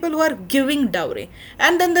also people who are giving dowry,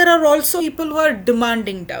 and then there are also people who are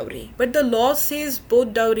demanding dowry. But the law says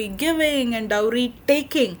both dowry giving and dowry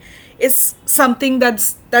taking is something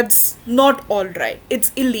that's not all right.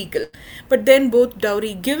 It's illegal. But then both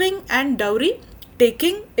dowry giving and dowry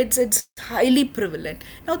taking, it's highly prevalent.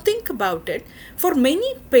 Now think about it. For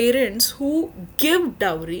many parents who give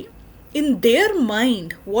dowry, in their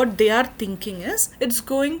mind what they are thinking is, it's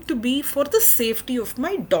going to be for the safety of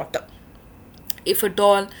my daughter. If at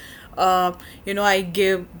all, I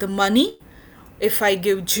give the money, if I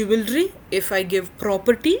give jewelry, if I give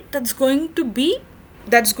property, that's going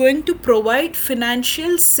to provide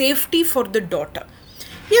financial safety for the daughter.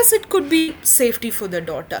 Yes, it could be safety for the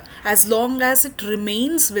daughter. As long as it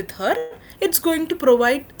remains with her, it's going to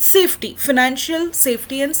provide safety, financial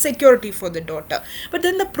safety and security for the daughter. But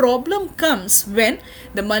then the problem comes when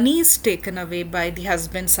the money is taken away by the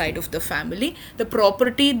husband side of the family, the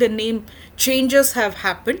property, the name changes have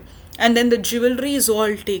happened, and then the jewelry is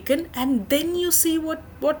all taken, and then you see what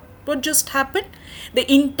just happened. The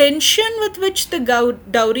intention with which the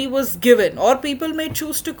dowry was given, or people may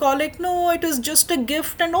choose to call it, no, it is just a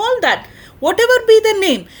gift and all that, whatever be the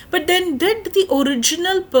name. But then, did the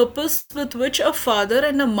original purpose with which a father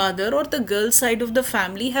and a mother or the girl side of the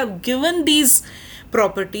family have given these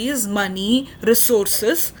properties, money,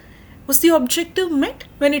 resources, was the objective met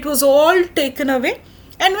when it was all taken away?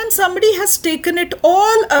 And when somebody has taken it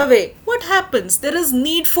all away, what happens? There is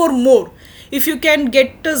need for more. If you can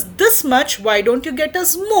get us this much, why don't you get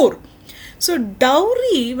us more? So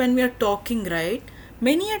dowry, when we are talking, right,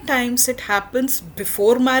 many a times it happens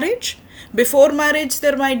before marriage. Before marriage,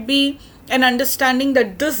 there might be an understanding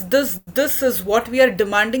that this is what we are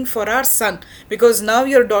demanding for our son, because now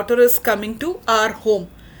your daughter is coming to our home.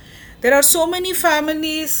 There are so many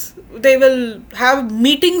families, they will have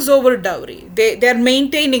meetings over dowry. They are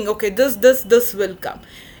maintaining, okay, this will come.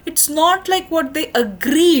 It's not like what they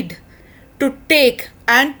agreed to take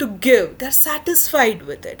and to give. They're satisfied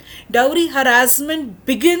with it. Dowry harassment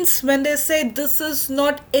begins when they say, this is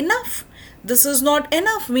not enough. This is not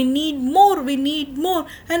enough. We need more. We need more.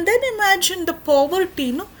 And then imagine the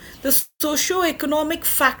poverty, the socio-economic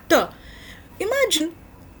factor. Imagine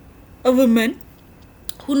a woman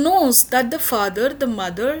who knows that the father, the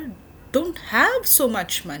mother don't have so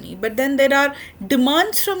much money, but then there are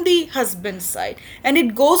demands from the husband side, and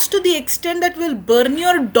it goes to the extent that we'll burn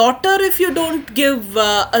your daughter if you don't give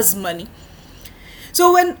us money.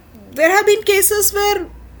 So when there have been cases where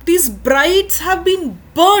these brides have been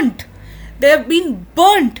burnt, they have been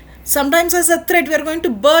burnt, sometimes as a threat, we are going to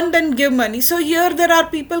burn then give money. So here there are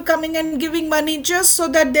people coming and giving money just so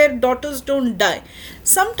that their daughters don't die.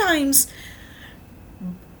 Sometimes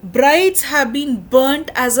brides have been burnt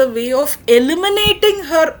as a way of eliminating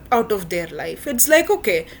her out of their life. It's like,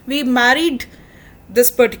 okay, we married this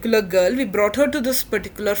particular girl, we brought her to this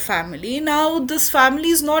particular family. Now this family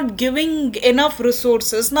is not giving enough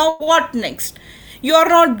resources. Now what next? You're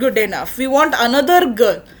not good enough. We want another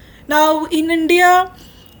girl. Now in India,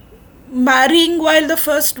 marrying while the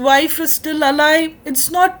first wife is still alive, it's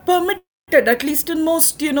not permitted, at least in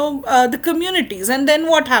most, the communities. And then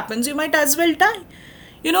what happens? You might as well die.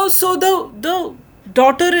 So the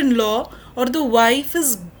daughter-in-law or the wife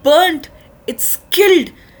is burnt, it's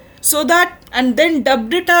killed, so that, and then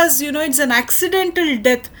dubbed it as, it's an accidental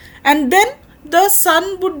death, and then the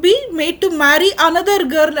son would be made to marry another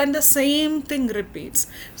girl, and the same thing repeats.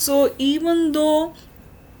 So even though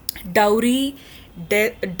dowry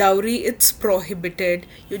dowry, it's prohibited.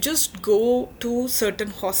 You just go to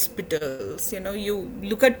certain hospitals, you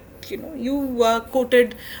look at, you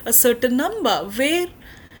quoted a certain number where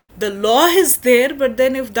the law is there, but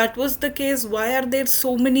then if that was the case, why are there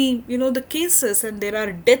so many, the cases, and there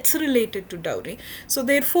are deaths related to dowry? So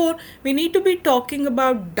therefore we need to be talking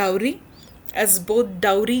about dowry as both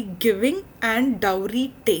dowry giving and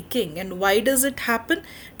dowry taking. And why does it happen?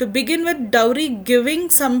 To begin with, dowry giving,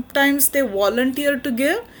 sometimes they volunteer to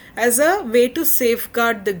give as a way to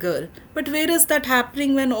safeguard the girl. But where is that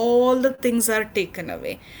happening when all the things are taken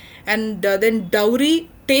away? And then dowry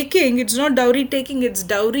taking, it's not dowry taking, it's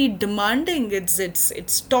dowry demanding.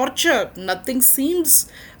 It's torture. Nothing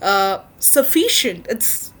seems sufficient.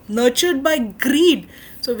 It's nurtured by greed.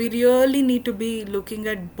 So we really need to be looking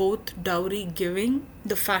at both dowry giving,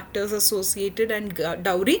 the factors associated, and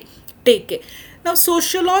dowry taking. Now,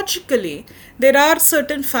 sociologically, there are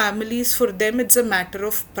certain families, for them it's a matter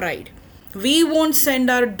of pride. We won't send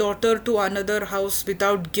our daughter to another house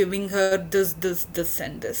without giving her this,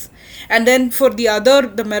 and this. And then for the other,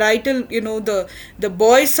 the marital, the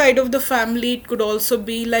boy side of the family, it could also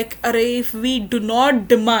be like, array, if we do not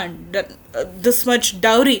demand this much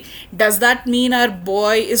dowry, does that mean our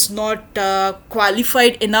boy is not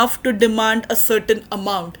qualified enough to demand a certain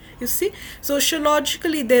amount? You see,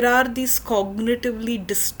 sociologically, there are these cognitively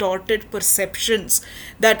distorted perceptions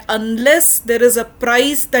that unless there is a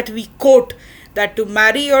price that we quote, that to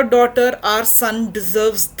marry your daughter, our son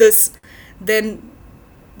deserves this, then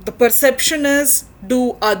the perception is,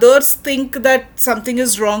 do others think that something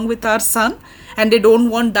is wrong with our son? And they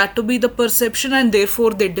don't want that to be the perception, and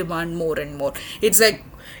therefore they demand more and more. It's like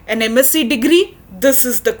an MSc degree, this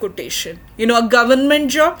is the quotation. A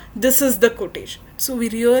government job, this is the quotation. So we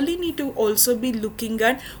really need to also be looking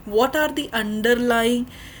at what are the underlying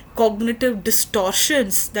cognitive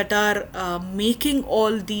distortions that are making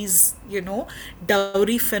all these,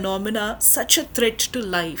 dowry phenomena such a threat to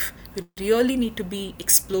life. We really need to be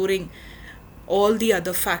exploring all the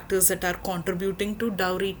other factors that are contributing to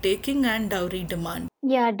dowry taking and dowry demand.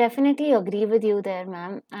 Yeah, definitely agree with you there,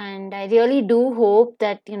 ma'am. And I really do hope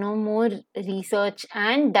that, more research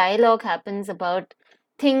and dialogue happens about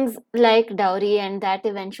things like dowry, and that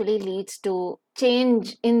eventually leads to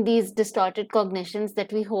change in these distorted cognitions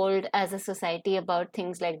that we hold as a society about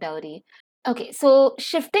things like dowry. Okay, so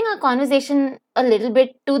shifting our conversation a little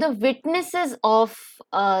bit to the witnesses of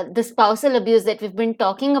the spousal abuse that we've been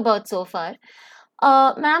talking about so far.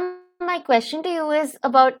 Ma'am, my question to you is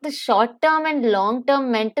about the short-term and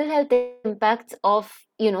long-term mental health impacts of,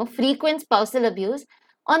 frequent spousal abuse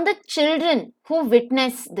on the children who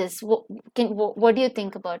witness this. What do you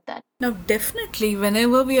think about that? Now, definitely,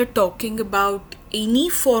 whenever we are talking about any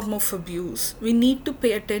form of abuse, we need to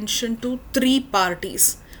pay attention to three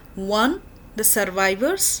parties. One, the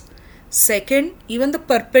survivors. Second, even the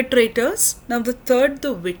perpetrators. Now, the third,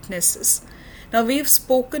 the witnesses. Now, we've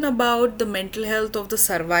spoken about the mental health of the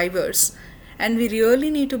survivors, and we really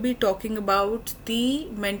need to be talking about the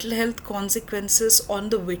mental health consequences on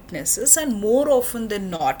the witnesses. And more often than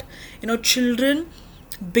not, children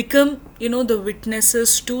become, the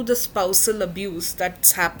witnesses to the spousal abuse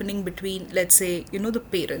that's happening between, let's say, the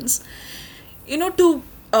parents. To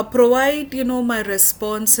provide, my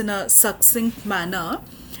response in a succinct manner,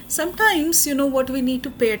 sometimes, what we need to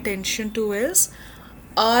pay attention to is,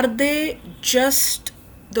 are they just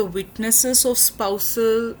the witnesses of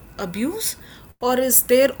spousal abuse, or is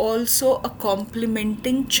there also a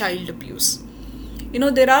complementing child abuse?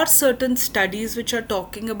 There are certain studies which are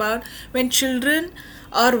talking about when children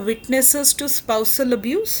are witnesses to spousal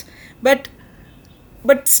abuse, but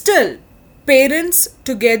still parents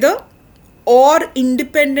together or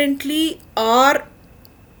independently are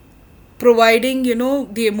providing,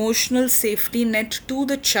 the emotional safety net to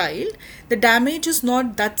the child, the damage is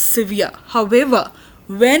not that severe. However,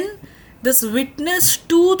 when this witness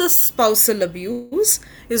to the spousal abuse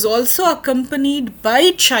is also accompanied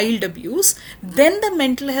by child abuse, then the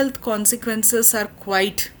mental health consequences are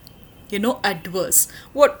quite, adverse.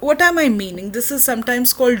 What am I meaning? This is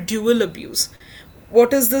sometimes called dual abuse.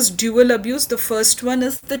 What is this dual abuse? The first one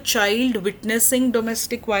is the child witnessing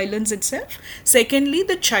domestic violence itself. Secondly,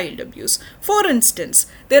 the child abuse. For instance,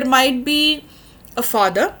 there might be a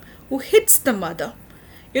father who hits the mother,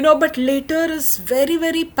 but later is very,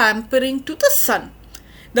 very pampering to the son.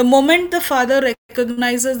 The moment the father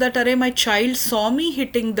recognizes that, array, my child saw me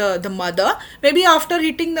hitting the mother, maybe after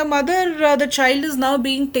hitting the mother, the child is now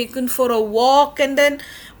being taken for a walk, and then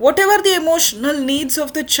whatever the emotional needs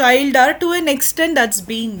of the child are, to an extent that's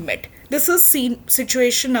being met. This is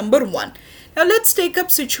situation number one. Now let's take up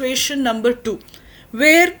situation number two,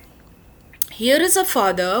 where here is a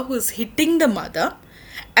father who is hitting the mother,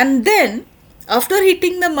 and then after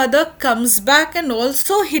hitting the mother comes back and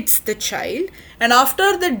also hits the child, and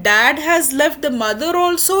after the dad has left, the mother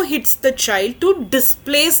also hits the child to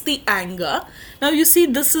displace the anger. Now you see,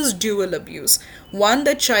 this is dual abuse. One,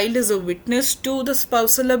 the child is a witness to the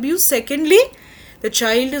spousal abuse. Secondly, the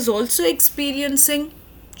child is also experiencing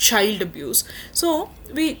child abuse. So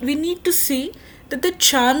we need to see that the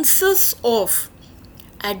chances of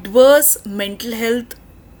adverse mental health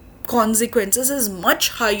consequences is much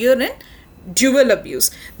higher in dual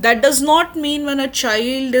abuse. That does not mean when a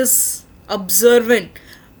child is observing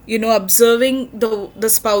the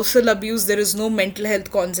spousal abuse, there is no mental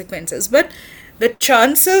health consequences. But the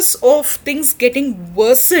chances of things getting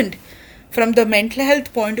worsened from the mental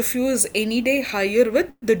health point of view is any day higher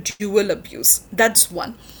with the dual abuse. That's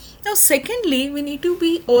one. Now, secondly, we need to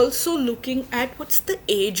be also looking at what's the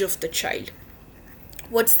age of the child,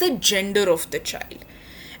 what's the gender of the child,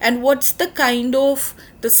 and what's the kind of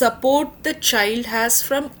the support the child has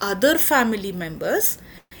from other family members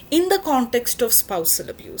in the context of spousal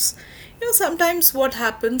abuse. Sometimes what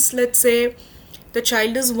happens, let's say the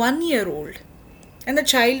child is 1 year old and the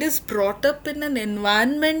child is brought up in an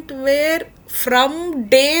environment where from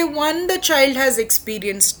day one the child has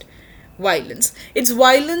experienced violence. It's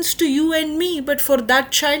violence to you and me, but for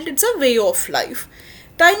that child it's a way of life.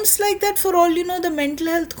 Times like that, for all you know, the mental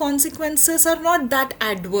health consequences are not that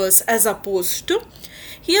adverse, as opposed to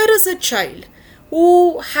here is a child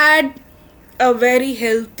who had a very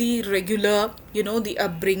healthy, regular, the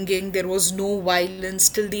upbringing. There was no violence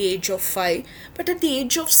till the age of 5. But at the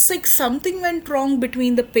age of 6, something went wrong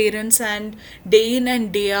between the parents, and day in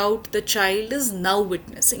and day out, the child is now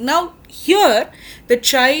witnessing. Now, here, the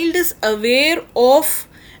child is aware of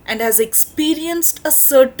and has experienced a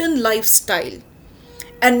certain lifestyle.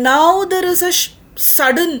 And now there is a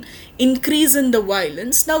sudden increase in the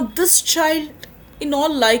violence. Now, this child, in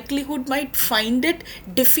all likelihood, might find it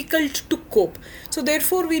difficult to cope. So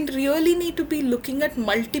therefore, we really need to be looking at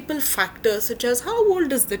multiple factors, such as how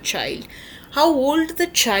old is the child, how old the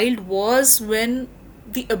child was when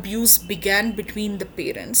the abuse began between the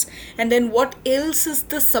parents, and then what else is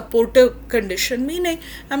the supportive condition. Meaning,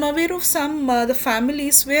 I'm aware of some the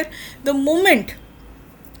families where the moment,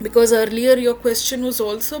 because earlier your question was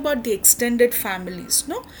also about the extended families,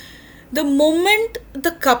 no? The moment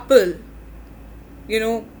the couple,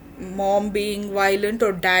 mom being violent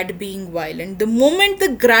or dad being violent, the moment the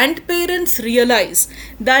grandparents realize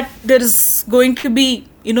that there is going to be,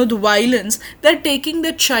 the violence, they're taking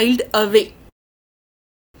the child away.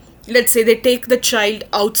 Let's say they take the child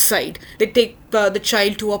outside, they take the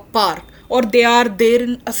child to a park, or they are there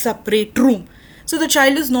in a separate room. So the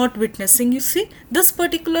child is not witnessing. You see, this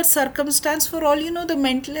particular circumstance, for all you know, the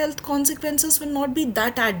mental health consequences will not be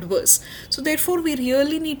that adverse. So therefore, we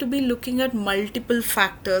really need to be looking at multiple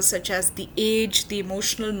factors, such as the age, the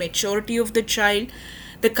emotional maturity of the child,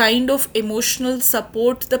 the kind of emotional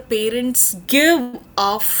support the parents give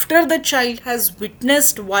after the child has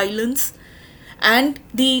witnessed violence, and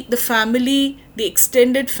the family, the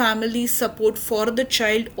extended family support for the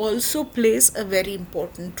child also plays a very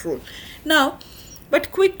important role. Now, but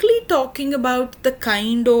quickly talking about the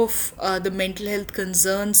kind of the mental health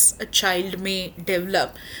concerns a child may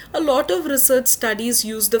develop, a lot of research studies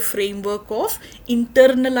use the framework of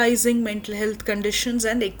internalizing mental health conditions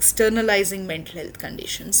and externalizing mental health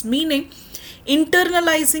conditions. Meaning,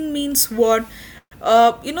 internalizing means what?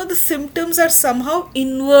 The symptoms are somehow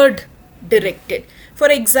inward directed. For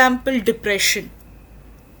example, depression,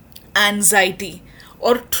 anxiety,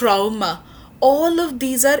 or trauma, all of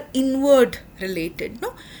these are inward related,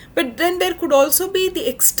 no? But then there could also be the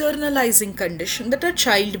externalizing condition that a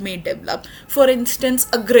child may develop. For instance,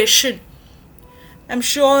 aggression. I'm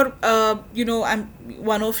sure,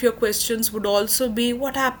 one of your questions would also be,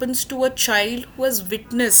 what happens to a child who has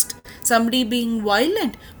witnessed somebody being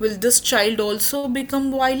violent? Will this child also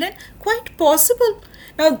become violent? Quite possible.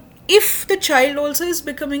 Now, if the child also is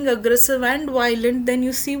becoming aggressive and violent, then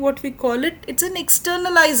you see what we call it, it's an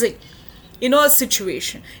externalizing, a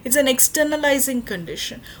situation. It's an externalizing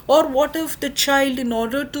condition. Or what if the child, in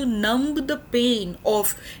order to numb the pain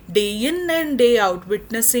of day in and day out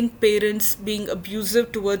witnessing parents being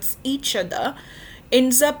abusive towards each other,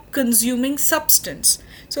 ends up consuming substance?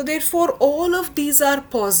 So therefore, all of these are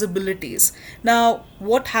possibilities. Now,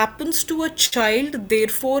 what happens to a child,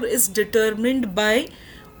 therefore, is determined by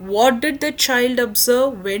what did the child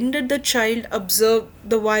observe, when did the child observe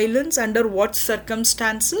the violence, under what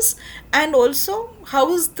circumstances, and also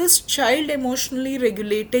how is this child emotionally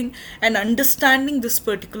regulating and understanding this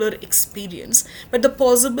particular experience. But the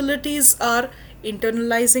possibilities are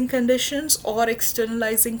internalizing conditions or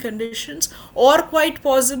externalizing conditions, or quite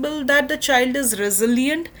possible that the child is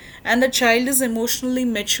resilient and the child is emotionally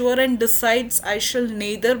mature and decides, I shall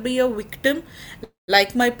neither be a victim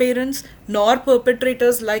like my parents nor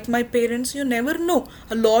perpetrators like my parents. You never know.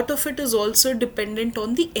 A lot of it is also dependent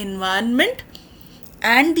on the environment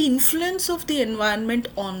and the influence of the environment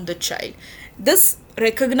on the child. This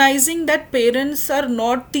recognizing that parents are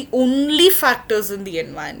not the only factors in the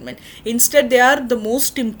environment. Instead, they are the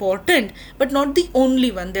most important, but not the only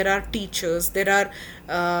one. There are teachers, there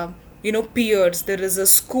are peers, there is a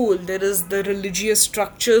school, there is the religious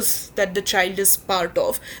structures that the child is part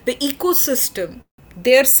of, the ecosystem,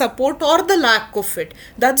 their support or the lack of it,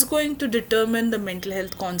 that's going to determine the mental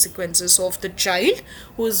health consequences of the child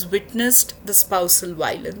who has witnessed the spousal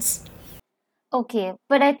violence. Okay,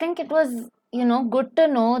 but I think it was, good to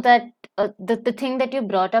know that the thing that you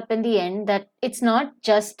brought up in the end, that it's not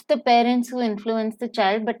just the parents who influence the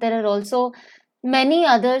child, but there are also many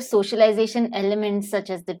other socialization elements such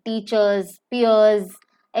as the teachers, peers,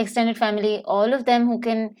 extended family, all of them who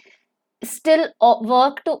can still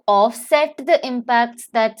work to offset the impacts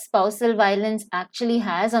that spousal violence actually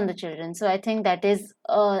has on the children. So I think that is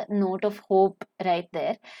a note of hope right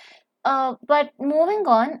there. But moving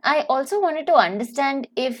on, I also wanted to understand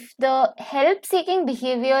if the help seeking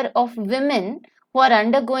behavior of women who are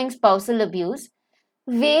undergoing spousal abuse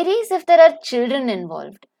varies if there are children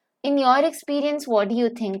involved. In your experience, what do you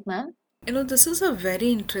think, ma'am? This is a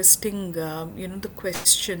very interesting, the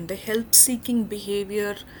question. The help seeking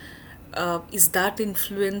behavior, is that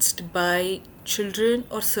influenced by children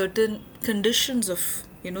or certain conditions of,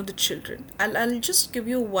 the children? I'll just give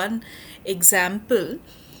you one example.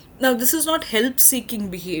 Now, this is not help seeking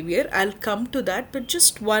behavior, I'll come to that, but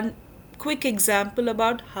just one quick example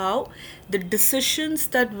about how the decisions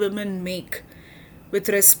that women make with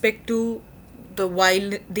respect to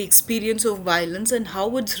the experience of violence and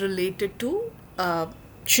how it's related to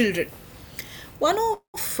children. One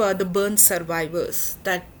of the burn survivors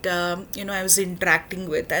that I was interacting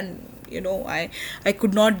with, and I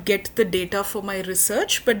could not get the data for my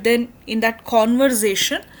research, but then in that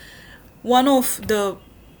conversation, one of the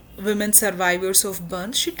women survivors of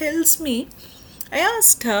burns, she tells me, I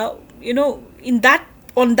asked her, in that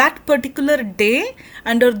on that particular day,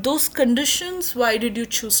 under those conditions, why did you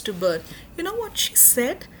choose to burn? You know what she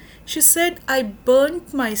said? She said, I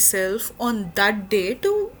burnt myself on that day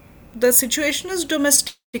to, the situation is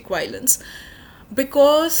domestic violence,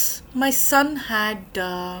 because my son had,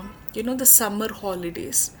 the summer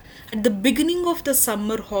holidays. At the beginning of the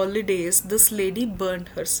summer holidays, this lady burned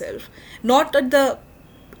herself. Not at the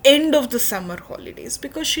end of the summer holidays,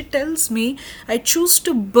 because she tells me, I choose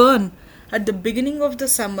to burn at the beginning of the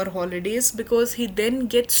summer holidays because he then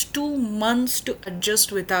gets 2 months to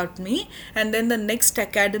adjust without me, and then the next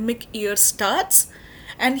academic year starts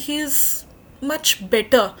and he is much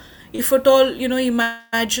better. If at all,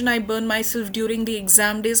 imagine I burn myself during the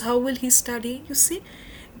exam days, how will he study? You see,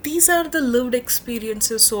 these are the lived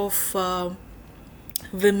experiences of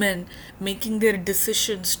women making their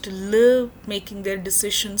decisions to live, making their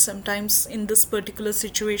decisions sometimes in this particular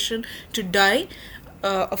situation to die.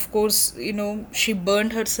 Of course, she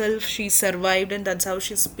burned herself, she survived, and that's how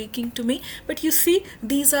she's speaking to me. But you see,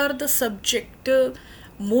 these are the subjective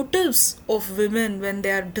motives of women when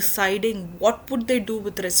they are deciding what would they do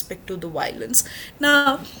with respect to the violence.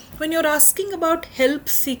 Now, when you're asking about help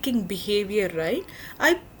seeking behavior, right,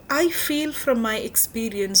 I feel from my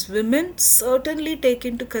experience, women certainly take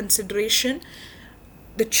into consideration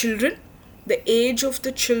the children, the age of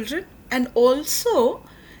the children, and also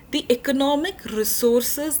the economic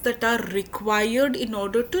resources that are required in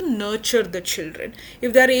order to nurture the children.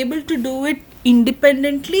 If they are able to do it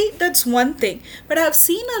independently, that's one thing. But I've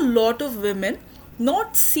seen a lot of women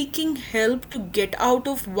not seeking help to get out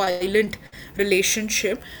of violent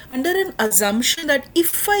relationship under an assumption that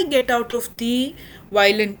if I get out of the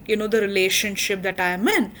violent, the relationship that I am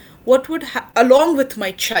in, what would along with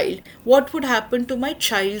my child, what would happen to my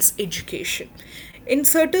child's education? In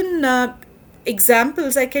certain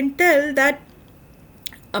examples, I can tell that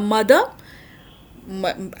a mother,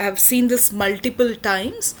 I've seen this multiple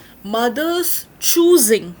times, mothers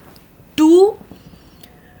choosing to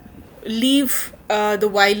leave the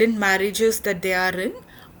violent marriages that they are in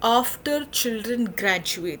after children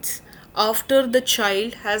graduates, after the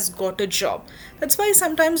child has got a job. That's why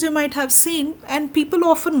sometimes you might have seen, and people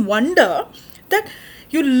often wonder, that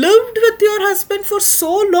you lived with your husband for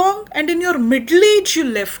so long and in your middle age you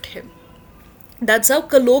left him. That's how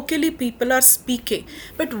colloquially people are speaking.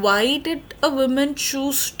 But why did a woman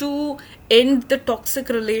choose to end the toxic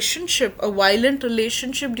relationship, a violent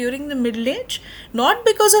relationship during the middle age? Not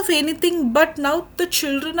because of anything, but now the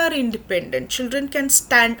children are independent. Children can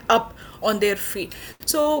stand up on their feet.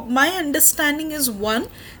 So, my understanding is one,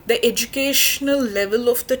 the educational level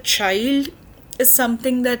of the child is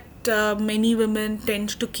something that many women tend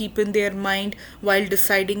to keep in their mind while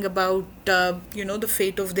deciding about the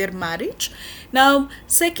fate of their marriage. Now,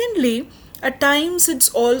 secondly, at times it's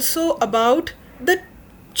also about the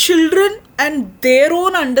children and their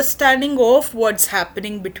own understanding of what's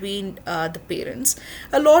happening between the parents.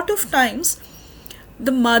 A lot of times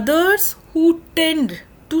the mothers who tend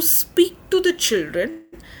to speak to the children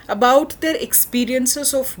about their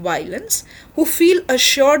experiences of violence, who feel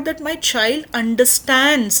assured that my child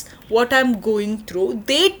understands what I'm going through,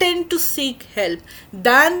 they tend to seek help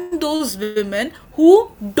than those women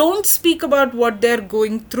who don't speak about what they're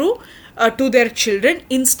going through to their children,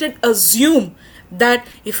 instead assume that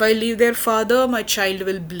if I leave their father, my child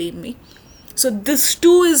will blame me. So this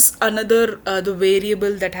too is another the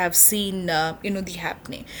variable that I've seen the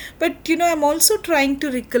happening. But I'm also trying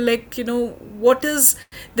to recollect what is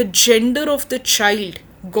the gender of the child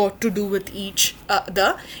got to do with each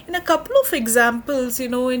other. In a couple of examples,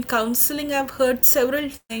 in counseling, I've heard several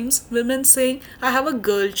times women saying, I have a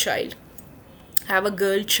girl child. Have a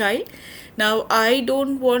girl child. Now, I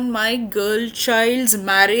don't want my girl child's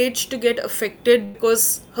marriage to get affected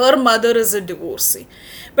because her mother is a divorcee.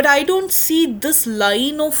 But I don't see this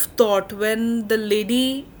line of thought when the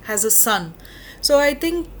lady has a son. So I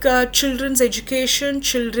think children's education,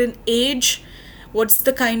 children age, what's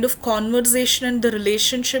the kind of conversation and the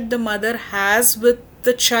relationship the mother has with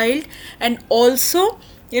the child, and also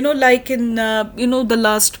like in the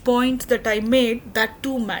last point that I made, that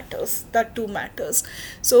too matters.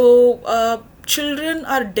 So children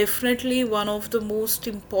are definitely one of the most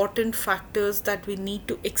important factors that we need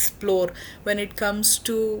to explore when it comes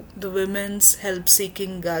to the women's help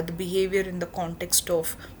seeking the behavior in the context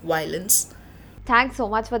of violence. Thanks so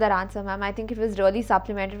much for that answer, ma'am. I think it was really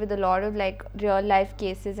supplemented with a lot of like real life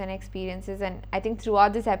cases and experiences, and I think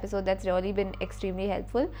throughout this episode that's really been extremely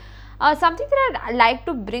helpful. Something that I'd like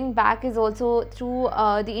to bring back is also through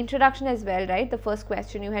the introduction as well, right? The first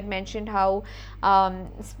question you had mentioned how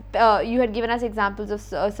you had given us examples of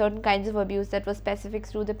certain kinds of abuse that were specific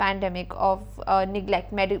through the pandemic of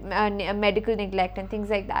neglect, medical neglect, and things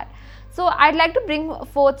like that. So I'd like to bring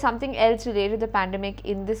forth something else related to the pandemic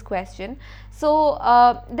in this question. So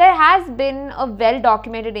there has been a well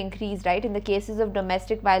documented increase, right, in the cases of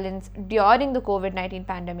domestic violence during the COVID-19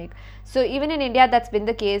 pandemic. So even in India, that's been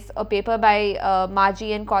the case. A paper by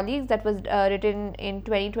Maji and colleagues that was written in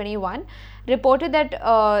 2021 reported that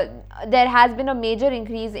there has been a major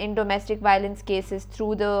increase in domestic violence cases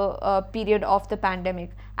through the period of the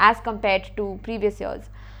pandemic as compared to previous years.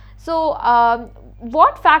 So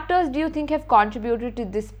what factors do you think have contributed to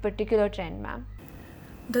this particular trend, ma'am?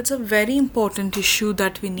 That's a very important issue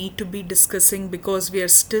that we need to be discussing because we are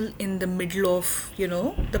still in the middle of,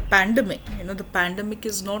 the pandemic. The pandemic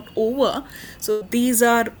is not over. So these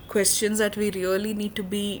are questions that we really need to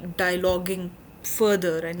be dialoguing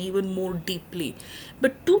further and even more deeply.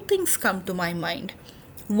 But two things come to my mind.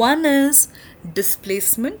 One is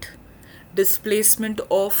displacement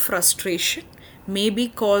of frustration may be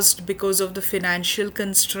caused because of the financial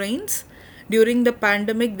constraints. During the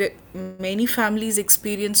pandemic, many families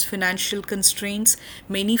experienced financial constraints.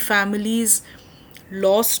 Many families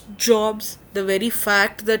lost jobs. The very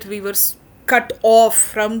fact that we were cut off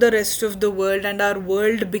from the rest of the world and our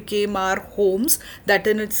world became our homes, that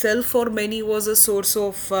in itself for many was a source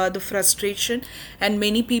of the frustration. And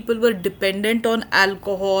many people were dependent on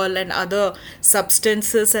alcohol and other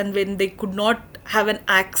substances, and when they could not have an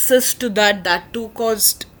access to that too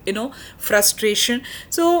caused frustration.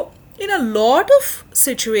 So in a lot of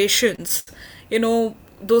situations,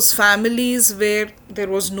 those families where there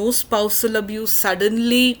was no spousal abuse,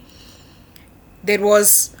 suddenly there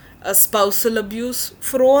was a spousal abuse,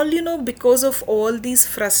 for all because of all these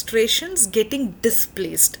frustrations getting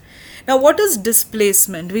displaced. Now, what is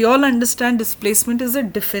displacement? We all understand displacement is a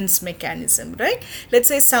defense mechanism, right? Let's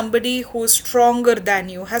say somebody who is stronger than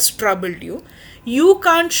you has troubled you. You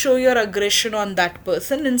can't show your aggression on that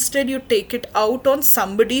person. Instead, you take it out on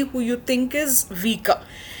somebody who you think is weaker.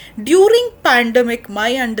 During pandemic,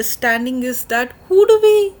 my understanding is that who do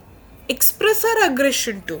we express our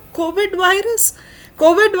aggression to? COVID virus.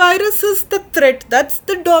 COVID virus is the threat, that's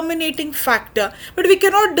the dominating factor, but we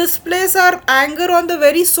cannot displace our anger on the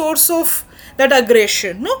very source of that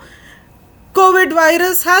aggression, no? COVID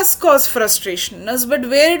virus has caused frustration in us, but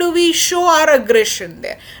where do we show our aggression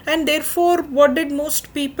there? And therefore, what did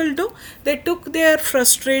most people do? They took their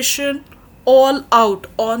frustration all out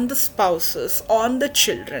on the spouses, on the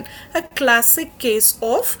children. A classic case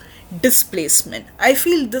of displacement. I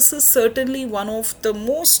feel this is certainly one of the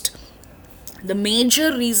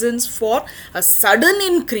major reasons for a sudden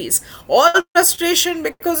increase. All frustration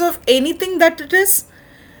because of anything that it is.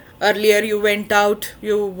 Earlier you went out,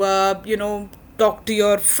 you talked to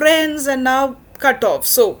your friends, and now cut off.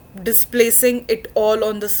 So displacing it all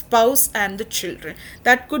on the spouse and the children.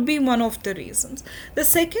 That could be one of the reasons. The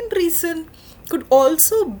second reason could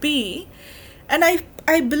also be, and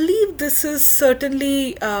I believe this is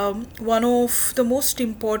certainly one of the most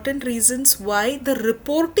important reasons why the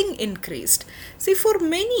reporting increased. See, for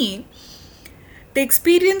many, they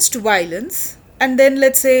experienced violence, and then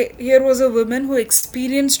let's say here was a woman who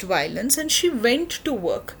experienced violence and she went to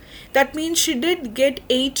work. That means she did get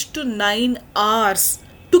 8 to 9 hours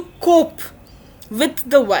to cope with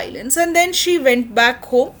the violence, and then she went back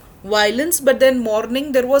home, violence, but then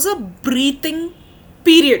morning there was a breathing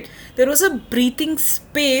period. There was a breathing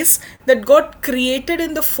space that got created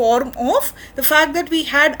in the form of the fact that we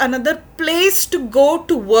had another place to go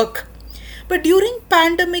to work. But during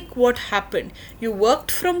pandemic, what happened? You worked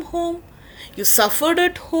from home, you suffered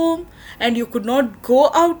at home, and you could not go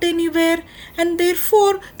out anywhere, and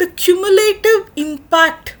therefore the cumulative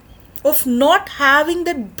impact of not having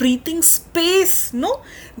that breathing space, no,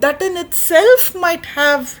 that in itself might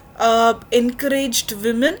have encouraged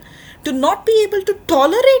women to not be able to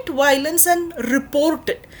tolerate violence and report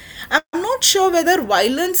it. I'm not sure whether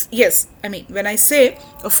violence, yes, I mean, when I say,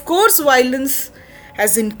 of course, violence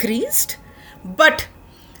has increased, but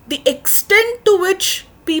the extent to which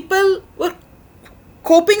people were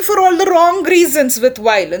coping for all the wrong reasons with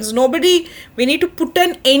violence. We need to put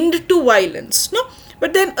an end to violence, no?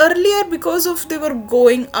 But then earlier, because of they were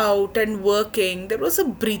going out and working, there was a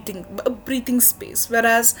breathing space,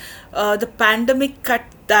 whereas the pandemic cut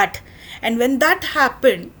that. And when that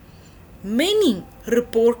happened, many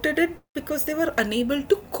reported it because they were unable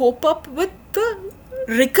to cope up with the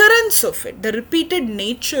recurrence of it, the repeated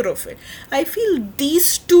nature of it. I feel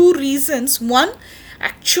these two reasons, one,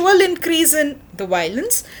 actual increase in the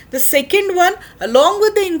violence. The second one, along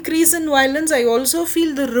with the increase in violence, I also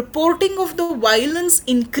feel the reporting of the violence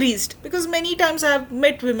increased, because many times I have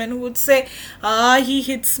met women who would say, he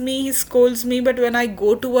hits me, he scolds me, but when I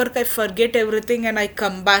go to work, I forget everything and I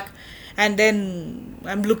come back and then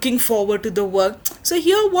I'm looking forward to the work. So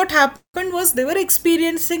here what happened was they were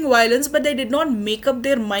experiencing violence, but they did not make up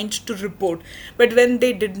their mind to report. But when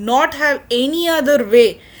they did not have any other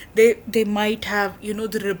way, they might have, they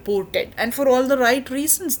reported, and for all the right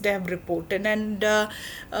reasons they have reported. And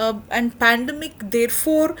pandemic,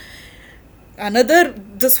 therefore,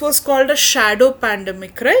 this was called a shadow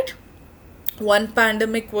pandemic, right? One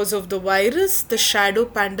pandemic was of the virus, the shadow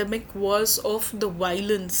pandemic was of the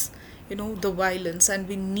violence, the violence, and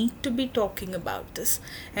we need to be talking about this.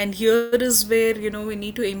 And here is where, we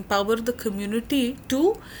need to empower the community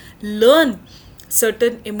to learn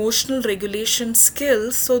certain emotional regulation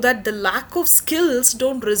skills, so that the lack of skills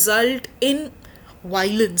don't result in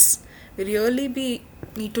violence. We really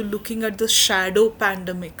need to looking at the shadow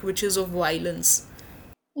pandemic, which is of violence.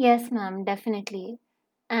 Yes, ma'am, definitely.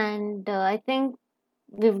 And I think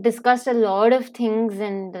we've discussed a lot of things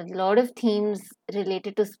and a lot of themes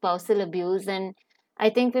related to spousal abuse. And I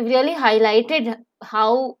think we've really highlighted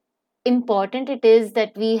how important it is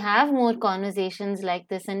that we have more conversations like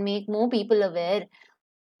this and make more people aware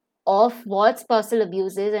of what spousal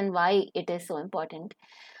abuse is and why it is so important.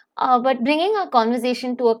 But bringing our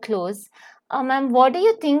conversation to a close, ma'am, what do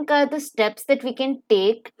you think are the steps that we can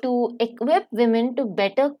take to equip women to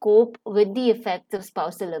better cope with the effects of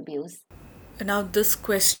spousal abuse? Now, this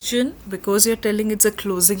question, because you're telling it's a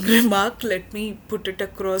closing remark, let me put it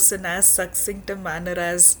across in as succinct a manner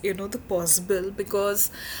as the possible.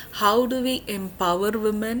 Because how do we empower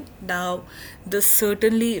women? Now, this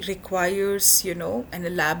certainly requires an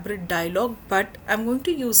elaborate dialogue, but I'm going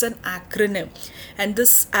to use an acronym, and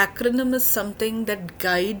this acronym is something that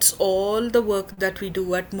guides all the work that we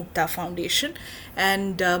do at Mukta Foundation.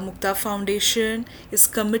 And Mukta Foundation is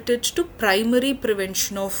committed to primary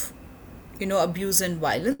prevention of abuse and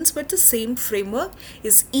violence, but the same framework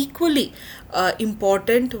is equally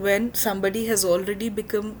important when somebody has already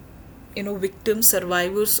become victims,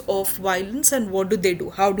 survivors of violence. And what do?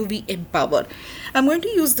 How do we empower? I'm going to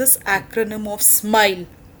use this acronym of SMILE.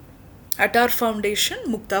 At our foundation,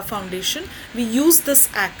 Mukta Foundation, we use this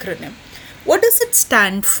acronym. What does it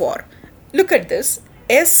stand for? Look at this.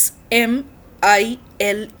 SMILE.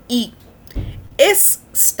 S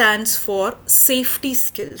stands for safety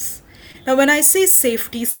skills. Now, when I say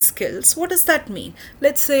safety skills, what does that mean?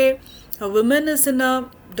 Let's say a woman is in a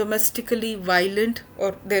domestically violent,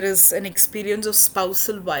 or there is an experience of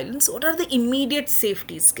spousal violence. What are the immediate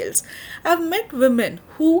safety skills? I've met women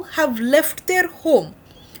who have left their home,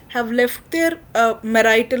 have left their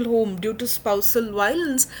marital home due to spousal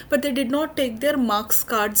violence, but they did not take their marks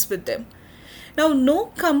cards with them. Now, no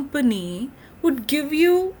company would give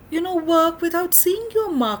you, work without seeing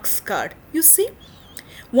your marks card. You see,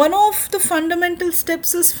 one of the fundamental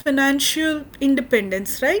steps is financial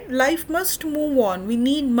independence, right? Life must move on. We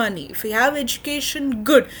need money. If we have education,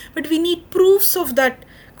 good, but we need proofs of that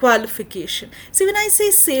qualification. See, when I say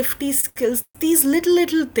safety skills, these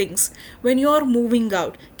little things, when you're moving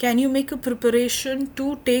out, can you make a preparation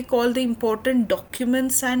to take all the important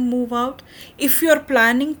documents and move out? If you're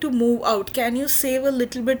planning to move out, can you save a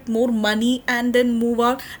little bit more money and then move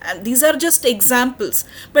out? And these are just examples,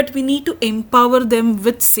 but we need to empower them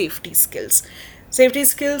with safety skills. Safety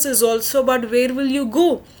skills is also about where will you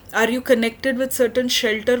go? Are you connected with certain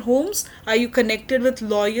shelter homes? Are you connected with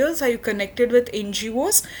lawyers? Are you connected with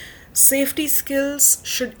NGOs? Safety skills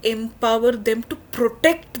should empower them to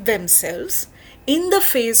protect themselves in the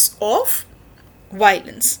face of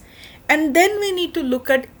violence. And then we need to look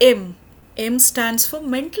at M. M stands for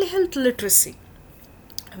mental health literacy.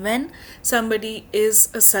 When somebody is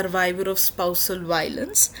a survivor of spousal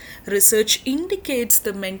violence, research indicates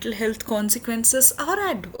the mental health consequences are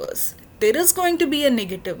adverse. There is going to be a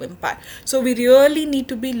negative impact. So we really need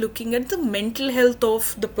to be looking at the mental health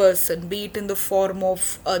of the person, be it in the form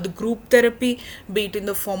of the group therapy, be it in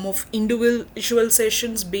the form of individual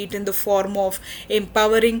sessions, be it in the form of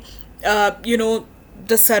empowering, the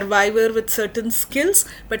survivor with certain skills,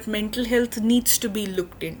 but mental health needs to be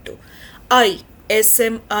looked into.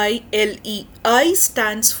 SMILE. I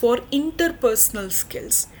stands for interpersonal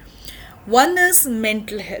skills. One is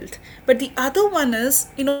mental health, but the other one is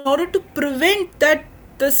in order to prevent that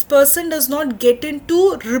this person does not get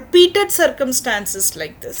into repeated circumstances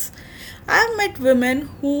like this. I have met women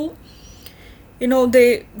who,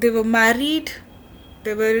 they were married,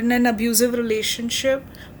 they were in an abusive relationship.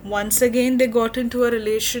 Once again, they got into a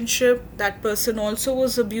relationship. That person also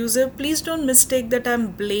was abusive. Please don't mistake that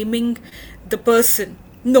I'm blaming the person.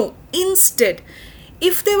 No, instead,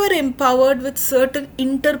 if they were empowered with certain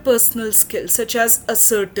interpersonal skills such as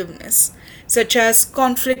assertiveness, such as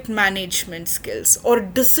conflict management skills or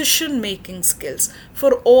decision making skills,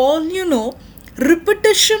 for all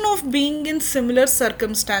repetition of being in similar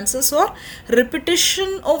circumstances or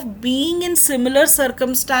repetition of being in similar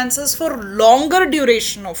circumstances for longer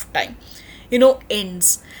duration of time,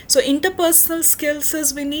 ends. So interpersonal skills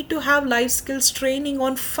is we need to have life skills training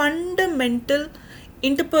on fundamental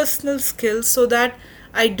interpersonal skills so that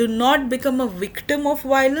I do not become a victim of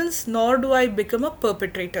violence, nor do I become a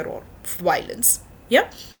perpetrator of violence. Yeah.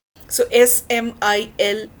 So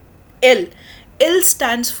SMILL. L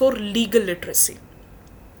stands for legal literacy.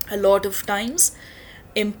 A lot of times,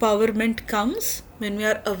 empowerment comes when we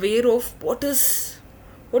are aware of what does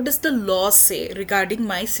the law say regarding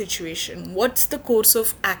my situation? What's the course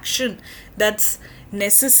of action that's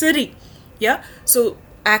necessary? Yeah. So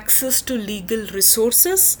access to legal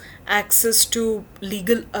resources, access to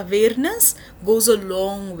legal awareness goes a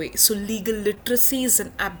long way. So legal literacy is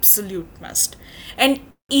an absolute must. And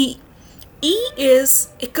E is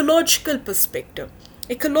ecological perspective.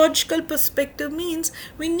 Ecological perspective means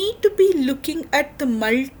we need to be looking at the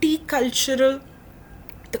multicultural,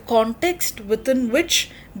 the context within which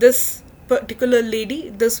this particular lady,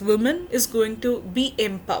 this woman is going to be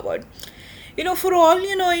empowered. For all,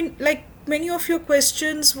 in like many of your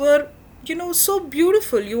questions were, so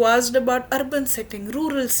beautiful. You asked about urban setting,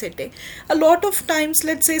 rural setting. A lot of times,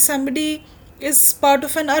 let's say somebody is part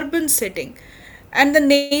of an urban setting and the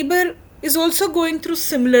neighbor is also going through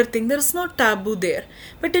similar thing. There is no taboo there.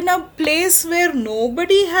 But in a place where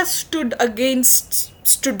nobody has stood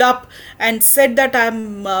up and said that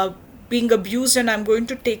I'm being abused and I'm going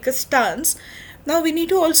to take a stance, now we need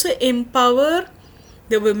to also empower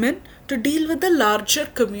the women to deal with the larger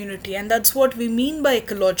community, and that's what we mean by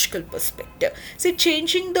ecological perspective. See,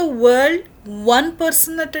 changing the world one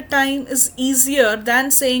person at a time is easier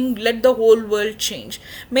than saying let the whole world change.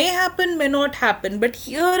 May happen, may not happen, but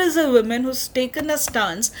here is a woman who's taken a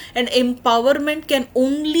stance, and empowerment can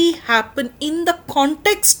only happen in the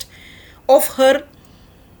context of her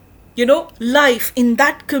life in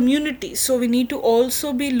that community. So we need to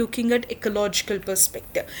also be looking at ecological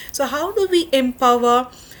perspective. So how do we empower?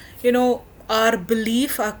 Our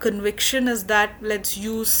belief, our conviction is that let's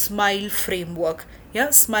use SMILE framework.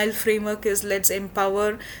 Yeah, SMILE framework is let's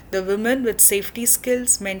empower the women with safety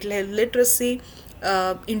skills, mental health literacy,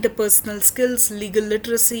 interpersonal skills, legal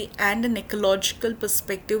literacy, and an ecological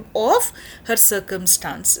perspective of her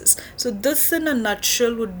circumstances. So this, in a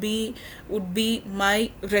nutshell, would be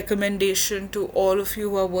my recommendation to all of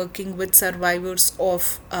you who are working with survivors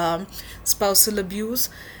of spousal abuse.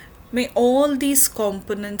 May all these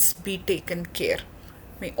components be taken care.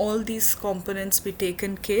 May all these components be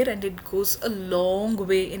taken care, and it goes a long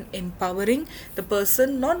way in empowering the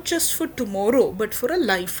person, not just for tomorrow but for a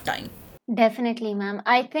lifetime. Definitely, ma'am.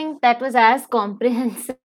 I think that was as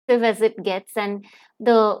comprehensive as it gets. And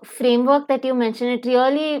the framework that you mentioned, it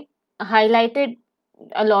really highlighted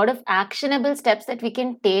a lot of actionable steps that we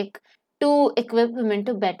can take to equip women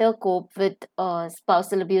to better cope with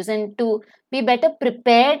spousal abuse and to be better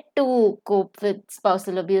prepared to cope with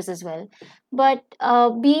spousal abuse as well. But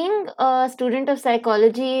being a student of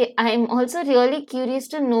psychology, I'm also really curious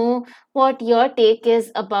to know what your take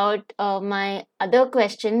is about my other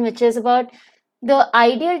question, which is about the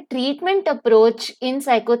ideal treatment approach in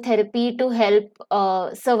psychotherapy to help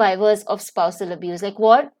survivors of spousal abuse. Like,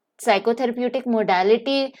 what psychotherapeutic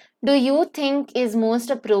modality do you think is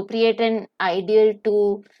most appropriate and ideal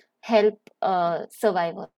to help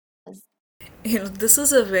survivors? This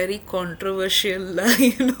is a very controversial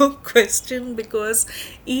question, because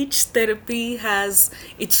each therapy has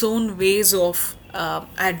its own ways of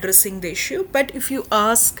addressing the issue. But if you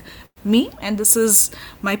ask me, and this is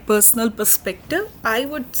my personal perspective, I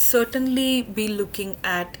would certainly be looking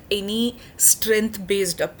at any strength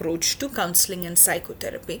based approach to counseling and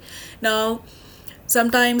psychotherapy. Now,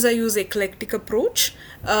 sometimes I use eclectic approach,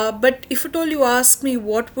 but if at all you ask me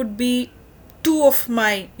what would be two of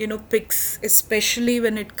my picks, especially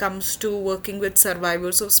when it comes to working with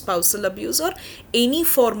survivors of spousal abuse or any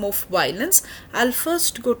form of violence, I'll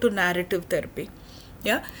first go to narrative therapy.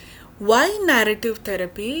 Yeah, why narrative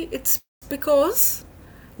therapy? It's because,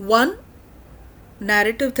 one,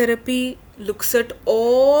 narrative therapy looks at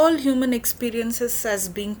all human experiences as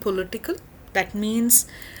being political. That means,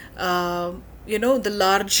 the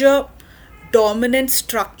larger dominant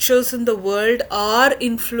structures in the world are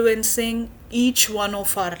influencing each one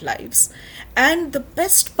of our lives. And the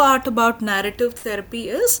best part about narrative therapy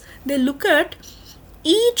is they look at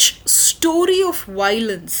each story of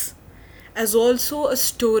violence as also a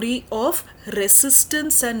story of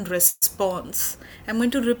resistance and response. I'm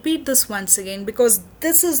going to repeat this once again, because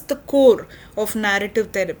this is the core of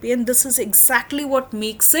narrative therapy, and this is exactly what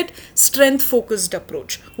makes it strength focused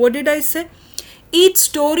approach. What did I say? Each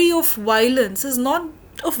story of violence is not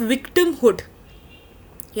of victimhood.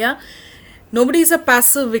 Yeah, nobody is a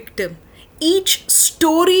passive victim. Each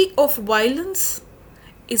story of violence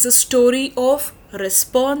is a story of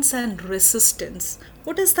response and resistance.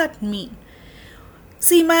 What does that mean?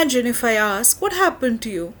 See, imagine if I ask, what happened to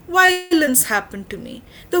you? Violence happened to me.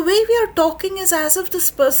 The way we are talking is as if this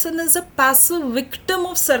person is a passive victim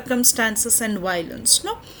of circumstances and violence,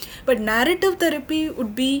 no? But narrative therapy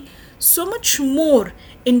would be so much more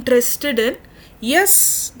interested in,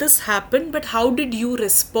 yes, this happened, but how did you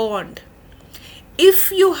respond?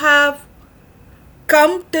 If you have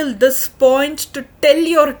come till this point to tell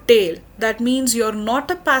your tale, that means you're not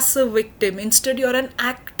a passive victim. Instead, you're an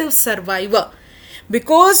active survivor.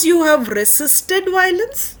 Because you have resisted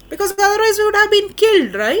violence, because otherwise you would have been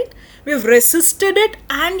killed, right? We've resisted it,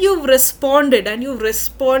 and you've responded,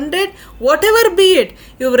 whatever be it,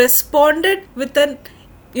 you've responded with an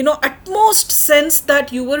utmost sense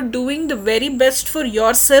that you were doing the very best for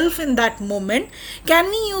yourself in that moment. Can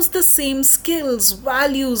we use the same skills,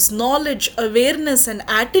 values, knowledge, awareness, and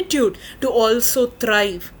attitude to also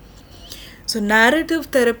thrive? So narrative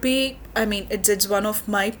therapy, I mean, it's one of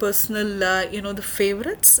my personal, the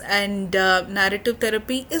favorites, and narrative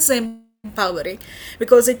therapy is empowering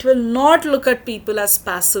because it will not look at people as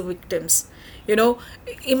passive victims.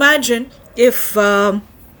 Imagine if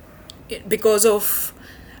because of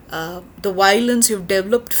the violence you've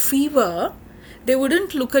developed fever, they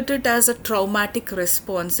wouldn't look at it as a traumatic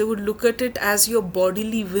response. They would look at it as your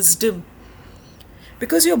bodily wisdom.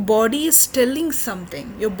 Because your body is telling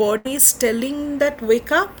something. Your body is telling that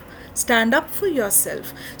wake up, stand up for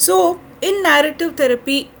yourself. So in narrative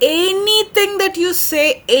therapy, anything that you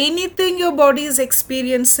say, anything your body is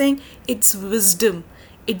experiencing, it's wisdom.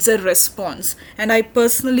 It's a response. And I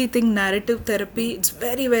personally think narrative therapy, it's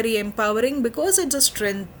very, very empowering because it's a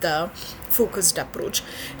strength focused approach.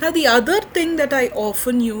 Now, the other thing that I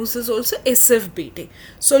often use is also SFBT,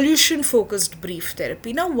 solution focused brief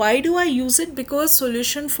therapy. Now, why do I use it? Because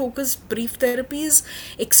solution focused brief therapy is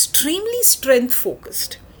extremely strength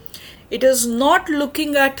focused. It is not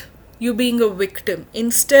looking at you being a victim.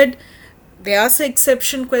 Instead, they ask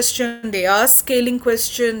exception question, they ask scaling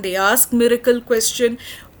question, they ask miracle question.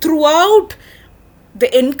 Throughout,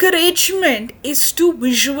 the encouragement is to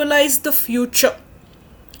visualize the future.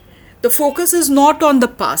 The focus is not on the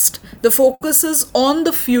past, the focus is on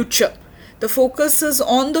the future. The focus is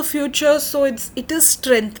on the future, so it is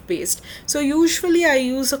strength based. So usually I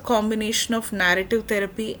use a combination of narrative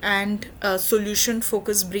therapy and solution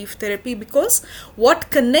focused brief therapy, because what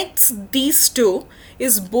connects these two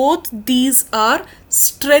is both these are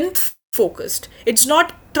strength focused. It's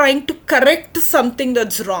not trying to correct something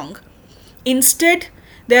that's wrong. Instead,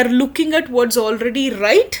 they are looking at what's already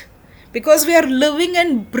right, because we are living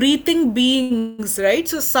and breathing beings, right?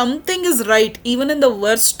 So something is right even in the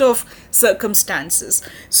worst of circumstances.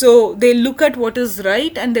 So they look at what is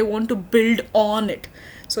right and they want to build on it.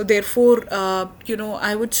 So therefore,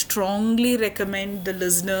 I would strongly recommend the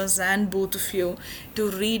listeners and both of you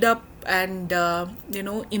to read up and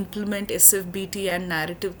implement SFBT and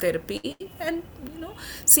narrative therapy, and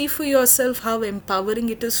see for yourself how empowering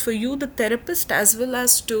it is for you, the therapist, as well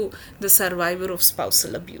as to the survivor of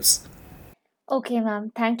spousal abuse. Okay,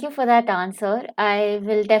 ma'am. Thank you for that answer. I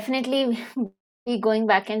will definitely be going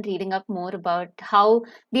back and reading up more about how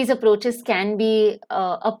these approaches can be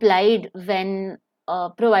applied when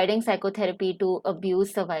providing psychotherapy to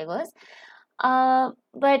abuse survivors.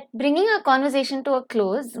 But bringing our conversation to a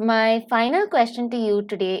close, my final question to you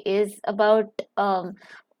today is about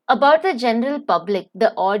the general public,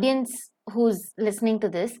 the audience who's listening to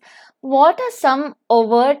this. What are some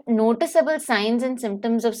overt, noticeable signs and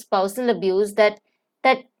symptoms of spousal abuse that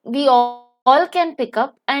we all can pick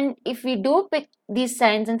up? And if we do pick these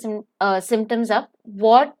signs and symptoms up,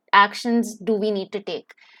 what actions do we need to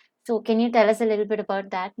take? So, can you tell us a little bit about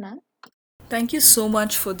that, ma'am? Thank you so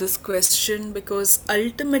much for this question, because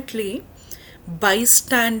ultimately,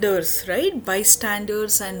 bystanders, right?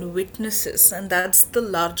 Bystanders and witnesses, and that's the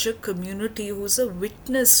larger community who's a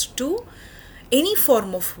witness to any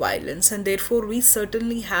form of violence, and therefore we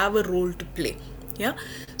certainly have a role to play. Yeah.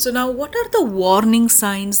 So now, what are the warning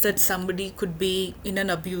signs that somebody could be in an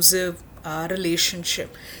abusive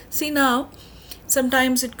relationship? See, now,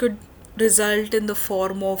 sometimes it could result in the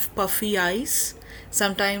form of puffy eyes.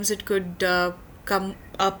 Sometimes it could come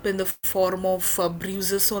up in the form of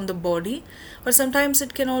bruises on the body, or sometimes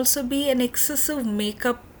it can also be an excessive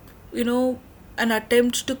makeup, an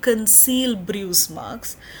attempt to conceal bruise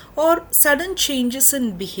marks, or sudden changes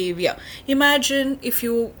in behavior. Imagine if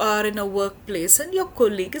you are in a workplace and your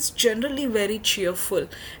colleague is generally very cheerful,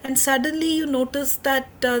 and suddenly you notice that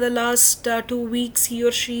the last 2 weeks he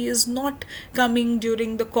or she is not coming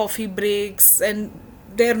during the coffee breaks, and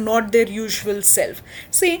they're not their usual self.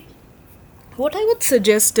 See, what I would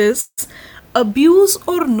suggest is, abuse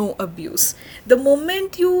or no abuse, the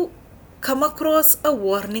moment you come across a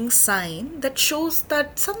warning sign that shows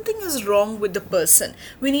that something is wrong with the person,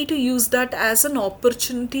 we need to use that as an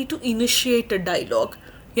opportunity to initiate a dialogue.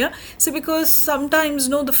 Yeah. So because sometimes,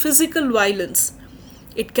 the physical violence,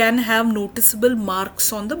 it can have noticeable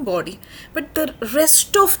marks on the body, but the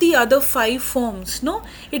rest of the other 5 forms,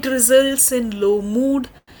 it results in low mood,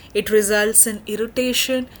 it results in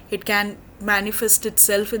irritation, it can manifest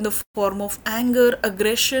itself in the form of anger,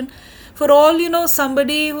 aggression. For all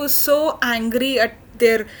somebody who's so angry at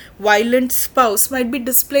their violent spouse might be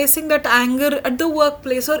displaying that anger at the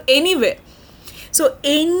workplace or anywhere. So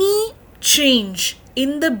any change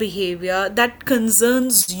in the behavior that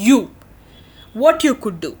concerns you, what you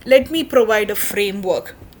could do, let me provide a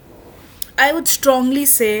framework. I would strongly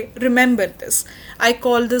say, remember this. I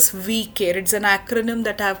call this V CARE. It's an acronym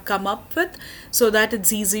that I've come up with so that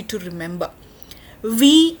it's easy to remember.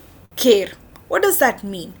 V CARE. What does that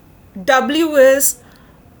mean? W is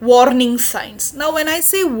warning signs. Now, when I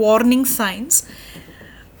say warning signs,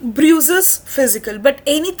 bruises physical, but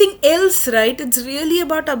anything else, right? It's really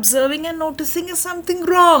about observing and noticing is something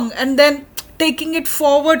wrong, and then taking it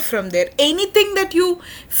forward from there. Anything that you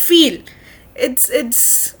feel,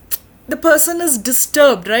 it's the person is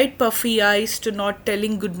disturbed, right? Puffy eyes to not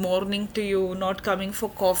telling good morning to you, not coming for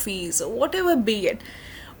coffees, or whatever be it.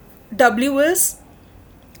 W is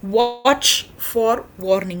watch for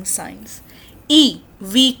warning signs. E,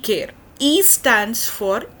 we care. E stands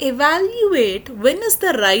for evaluate when is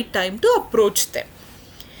the right time to approach them.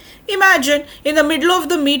 Imagine in the middle of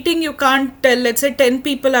the meeting, you can't tell, let's say 10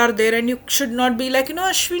 people are there, and you should not be like,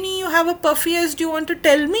 Ashwini, you have a puffy eyes, do you want to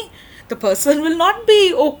tell me? The person will not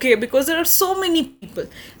be okay because there are so many people.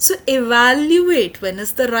 So evaluate when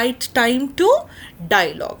is the right time to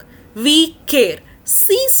dialogue. We care.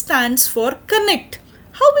 C stands for connect.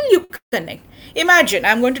 How will you connect? Imagine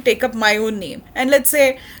I'm going to take up my own name, and let's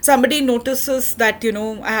say somebody notices that,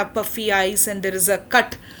 I have puffy eyes and there is a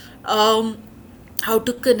cut. How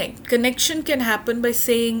to connect? Connection can happen by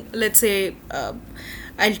saying, let's say,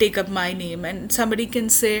 I'll take up my name, and somebody can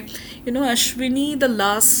say, Ashwini, the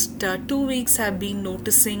last 2 weeks have been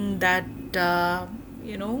noticing that,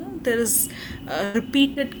 there is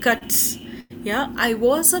repeated cuts. Yeah, I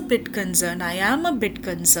was a bit concerned. I am a bit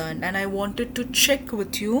concerned, and I wanted to check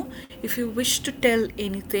with you if you wish to tell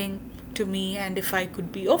anything to me and if I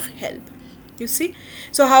could be of help. You see?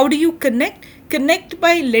 So, how do you connect? Connect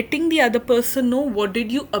by letting the other person know what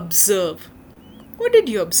did you observe. What did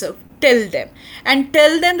you observe? Tell them. And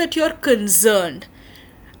tell them that you're concerned.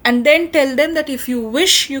 And then tell them that if you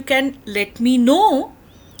wish, you can let me know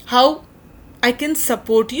how I can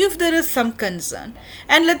support you if there is some concern.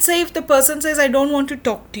 And let's say if the person says, I don't want to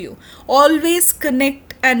talk to you, always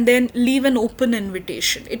connect and then leave an open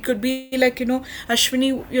invitation. It could be like,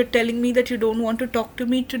 Ashwini, you're telling me that you don't want to talk to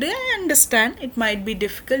me today. I understand it might be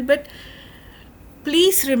difficult, but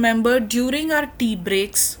please remember during our tea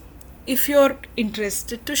breaks, if you're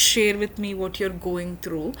interested to share with me what you're going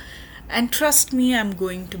through, and trust me, I'm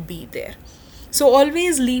going to be there. So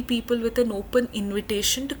always leave people with an open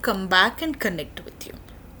invitation to come back and connect with you.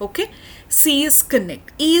 Okay? C is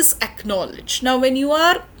connect. E is acknowledge. Now when you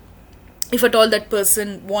are, if at all that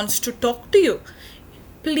person wants to talk to you,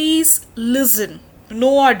 please listen.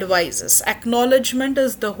 No advices. Acknowledgement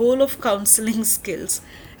is the whole of counseling skills,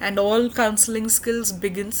 and all counseling skills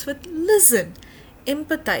begins with listen,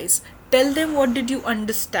 empathize, tell them what did you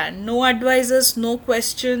understand. No advices, no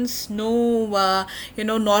questions, no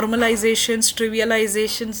normalizations,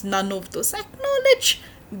 trivializations, none of those. Acknowledge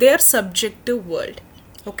their subjective world.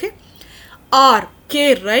 Okay. R,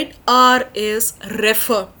 care, right? R is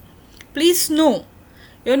refer. Please know,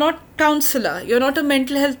 you're not counselor, you're not a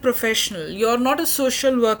mental health professional, you're not a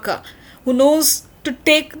social worker who knows to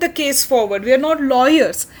take the case forward. We are not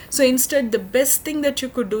lawyers. So instead, the best thing that you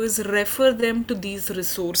could do is refer them to these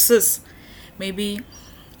resources. Maybe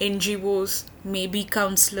NGOs, maybe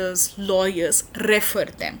counselors, lawyers, refer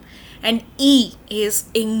them. And E is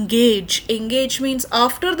engage. Engage means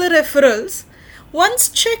after the referrals, once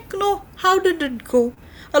check, no, how did it go?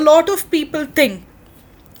 A lot of people think,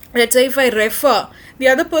 let's say if I refer, the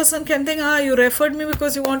other person can think, you referred me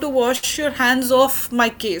because you want to wash your hands off my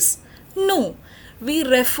case. No, we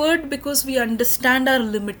referred because we understand our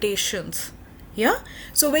limitations. Yeah.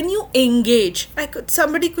 So when you engage,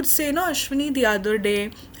 somebody could say, no, Ashwini, the other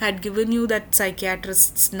day had given you that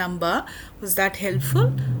psychiatrist's number. Was that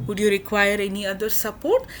helpful? Would you require any other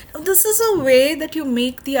support? Now, this is a way that you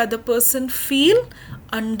make the other person feel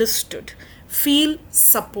understood, feel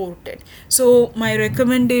supported. So my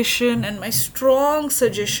recommendation and my strong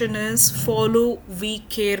suggestion is follow We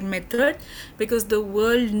Care method, because the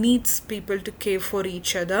world needs people to care for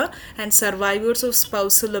each other, and survivors of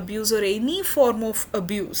spousal abuse or any form of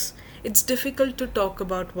abuse, it's difficult to talk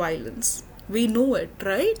about violence. We know it,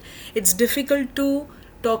 right? It's difficult to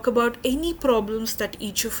talk about any problems that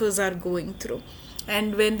each of us are going through.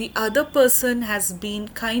 And when the other person has been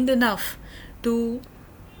kind enough to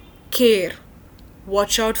care,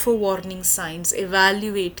 watch out for warning signs,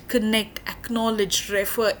 evaluate, connect, acknowledge,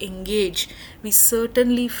 refer, engage, we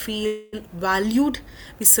certainly feel valued,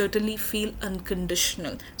 we certainly feel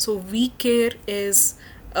unconditional. So We Care is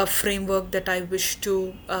a framework that I wish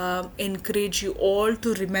to encourage you all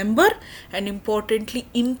to remember, and importantly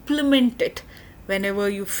implement it whenever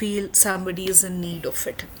you feel somebody is in need of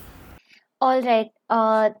it. All right.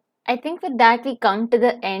 I think with that, we come to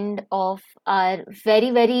the end of our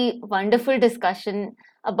very, very wonderful discussion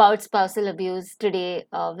about spousal abuse today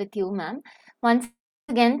with you, ma'am. Once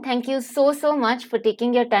again, thank you so, so much for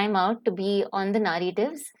taking your time out to be on the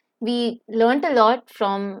narratives. We learned a lot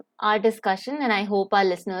from our discussion, and I hope our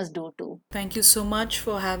listeners do too. Thank you so much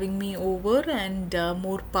for having me over, and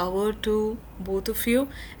more power to both of you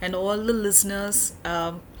and all the listeners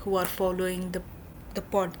who are following the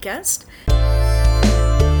podcast.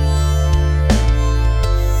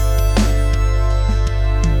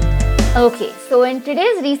 Okay, so in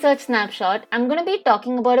today's research snapshot, I'm going to be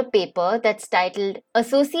talking about a paper that's titled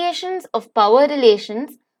Associations of Power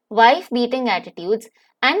Relations, Wife Beating Attitudes,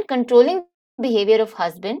 and Controlling Behavior of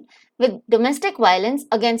Husband with Domestic Violence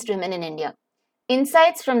Against Women in India.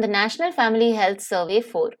 Insights from the National Family Health Survey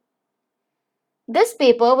 4. This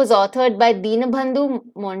paper was authored by Dinabandhu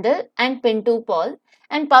Mondal and Pintu Paul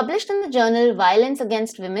and published in the journal Violence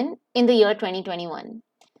Against Women in the year 2021.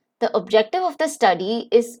 The objective of the study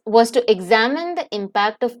was to examine the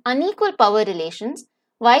impact of unequal power relations,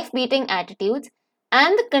 wife-beating attitudes,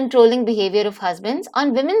 and the controlling behavior of husbands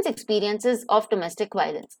on women's experiences of domestic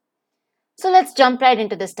violence. So let's jump right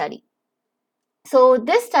into the study. So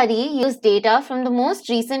this study used data from the most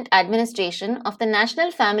recent administration of the National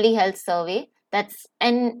Family Health Survey, that's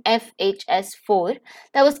NFHS4,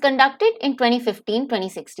 that was conducted in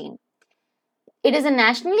 2015-2016. It is a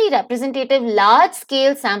nationally representative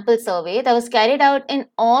large-scale sample survey that was carried out in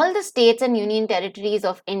all the states and union territories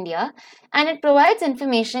of India, and it provides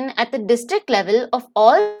information at the district level of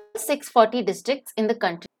all 640 districts in the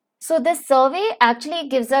country. So this survey actually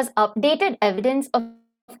gives us updated evidence of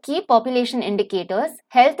key population indicators,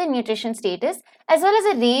 health and nutrition status, as well as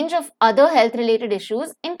a range of other health-related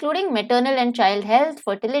issues, including maternal and child health,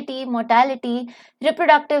 fertility, mortality,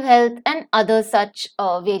 reproductive health, and other such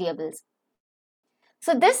variables.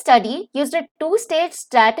 So this study used a two-stage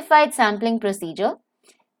stratified sampling procedure,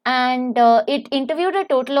 and it interviewed a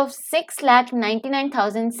total of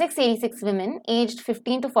 6,99,686 women aged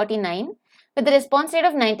 15 to 49 with a response rate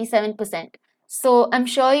of 97%. So I'm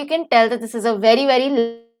sure you can tell that this is a very,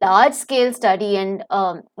 very large scale study and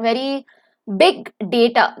very big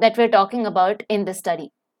data that we're talking about in this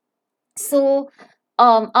study. So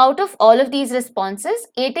out of all of these responses,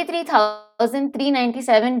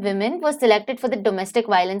 83,397 women were selected for the domestic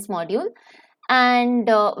violence module, and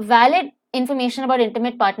valid information about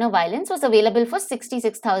intimate partner violence was available for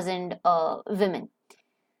 66,000 women.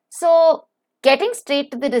 So getting straight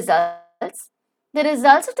to the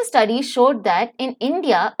results of the study showed that in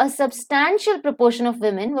India, a substantial proportion of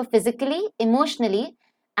women were physically, emotionally,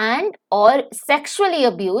 and or sexually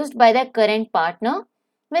abused by their current partner,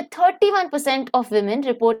 with 31% of women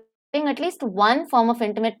reporting at least one form of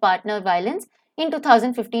intimate partner violence in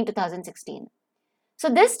 2015-2016. So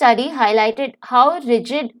this study highlighted how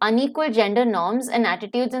rigid, unequal gender norms and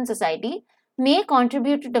attitudes in society may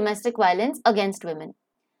contribute to domestic violence against women.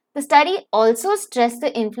 The study also stressed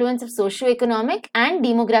the influence of socioeconomic and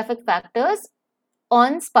demographic factors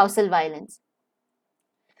on spousal violence.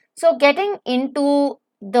 So getting into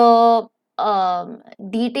the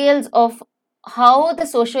details of how the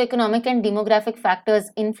socioeconomic and demographic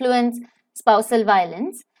factors influence spousal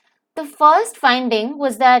violence, the first finding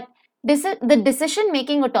was that the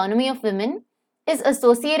decision-making autonomy of women is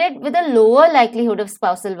associated with a lower likelihood of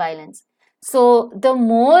spousal violence. So the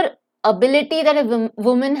more ability that a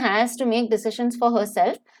woman has to make decisions for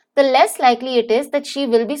herself, the less likely it is that she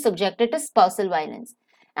will be subjected to spousal violence.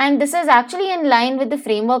 And this is actually in line with the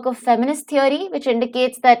framework of feminist theory, which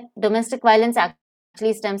indicates that domestic violence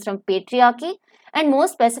actually stems from patriarchy, and more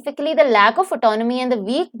specifically, the lack of autonomy and the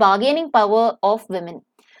weak bargaining power of women.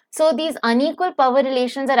 So these unequal power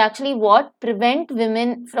relations are actually what prevent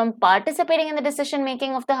women from participating in the decision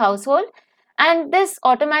making of the household, and this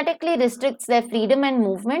automatically restricts their freedom and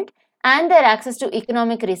movement and their access to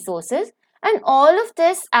economic resources. And all of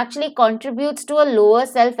this actually contributes to a lower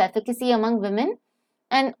self-efficacy among women.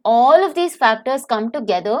 And all of these factors come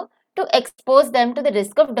together to expose them to the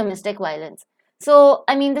risk of domestic violence. So,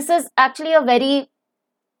 I mean, this is actually a very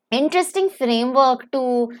interesting framework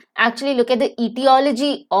to actually look at the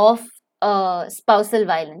etiology of spousal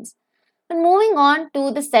violence. But moving on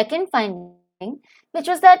to the second finding, which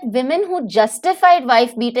was that women who justified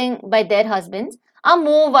wife beating by their husbands are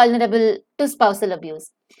more vulnerable to spousal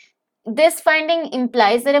abuse. This finding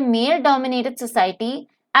implies that a male-dominated society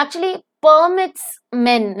actually permits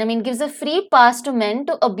men, gives a free pass to men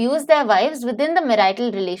to abuse their wives within the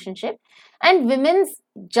marital relationship, and women's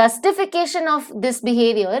justification of this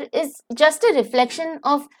behavior is just a reflection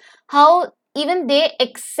of how even they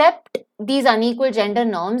accept these unequal gender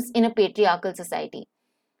norms in a patriarchal society.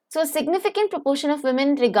 So a significant proportion of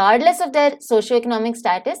women, regardless of their socioeconomic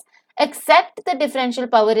status, accept the differential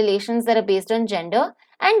power relations that are based on gender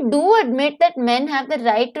and do admit that men have the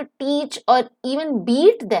right to teach or even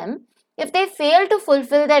beat them if they fail to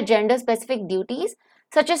fulfill their gender-specific duties,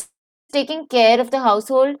 such as taking care of the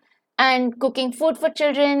household and cooking food for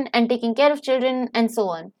children and taking care of children and so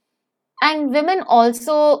on. And women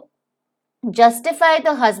also justify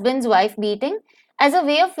the husband's wife beating as a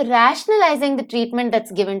way of rationalizing the treatment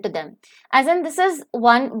that's given to them. As in, this is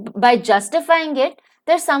one, by justifying it,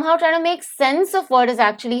 they're somehow trying to make sense of what is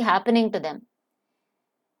actually happening to them.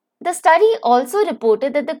 The study also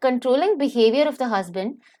reported that the controlling behavior of the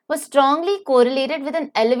husband was strongly correlated with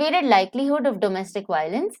an elevated likelihood of domestic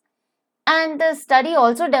violence. And the study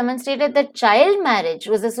also demonstrated that child marriage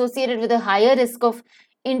was associated with a higher risk of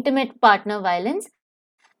intimate partner violence.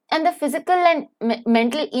 And the physical and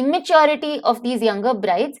mental immaturity of these younger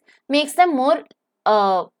brides makes them more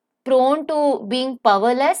prone to being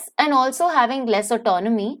powerless and also having less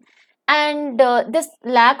autonomy. And this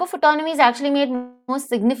lack of autonomy is actually made most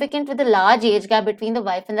significant with the large age gap between the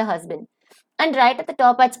wife and the husband. And right at the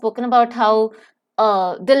top, I'd spoken about how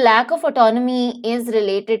the lack of autonomy is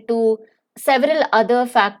related to several other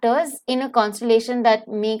factors in a constellation that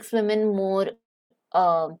makes women more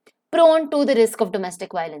uh, prone to the risk of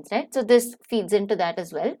domestic violence, right? So this feeds into that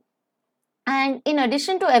as well. And in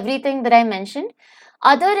addition to everything that I mentioned,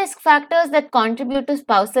 other risk factors that contribute to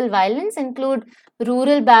spousal violence include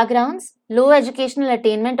rural backgrounds, low educational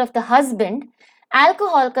attainment of the husband,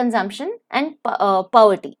 alcohol consumption, and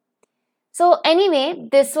poverty. So anyway,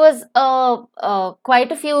 this was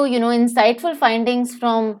quite a few, insightful findings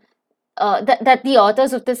from that the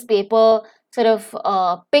authors of this paper sort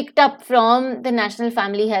of picked up from the National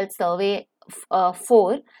Family Health Survey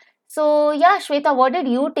 4. So yeah, Shweta, what did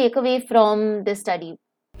you take away from this study?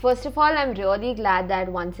 First of all, I'm really glad that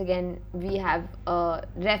once again we have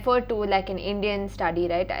referred to like an Indian study,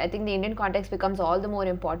 right? I think the Indian context becomes all the more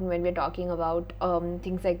important when we're talking about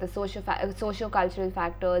things like the socio-cultural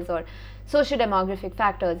factors or socio-demographic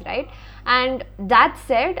factors, right? And that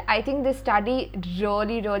said, I think this study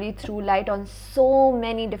really threw light on so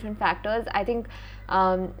many different factors. I think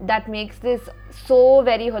that makes this so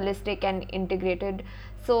very holistic and integrated.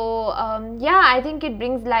 So yeah, I think it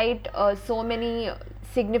brings light so many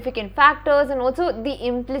significant factors and also the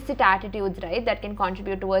implicit attitudes, right, that can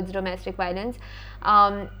contribute towards domestic violence.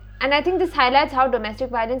 And I think this highlights how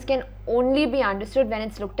domestic violence can only be understood when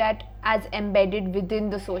it's looked at as embedded within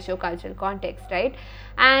the socio-cultural context, right?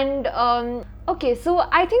 And okay, so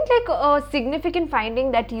I think like a significant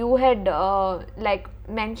finding that you had like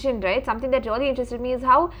mentioned, right, something that really interested me is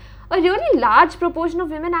how a really large proportion of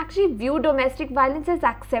women actually view domestic violence as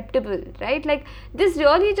acceptable, right? Like this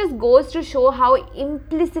really just goes to show how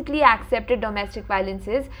implicitly accepted domestic violence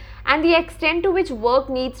is and the extent to which work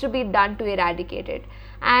needs to be done to eradicate it.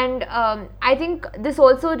 And I think this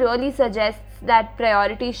also really suggests that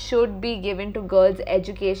priority should be given to girls'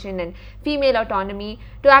 education and female autonomy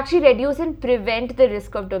to actually reduce and prevent the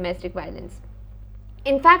risk of domestic violence.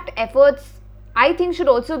 In fact, efforts I think should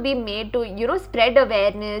also be made to spread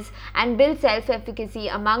awareness and build self-efficacy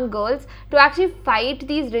among girls to actually fight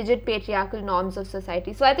these rigid patriarchal norms of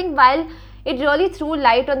society. So I think while it really threw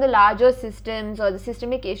light on the larger systems or the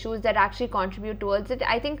systemic issues that actually contribute towards it,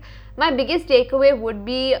 I think my biggest takeaway would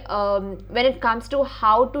be when it comes to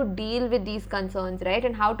how to deal with these concerns, right,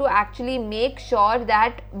 and how to actually make sure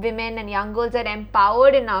that women and young girls are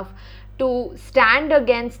empowered enough to stand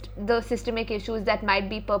against the systemic issues that might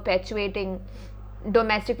be perpetuating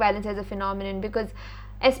domestic violence as a phenomenon. Because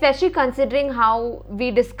especially considering how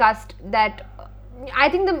we discussed that, I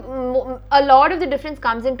think a lot of the difference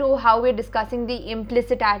comes into how we're discussing the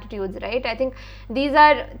implicit attitudes, right? I think these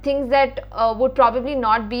are things that would probably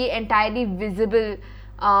not be entirely visible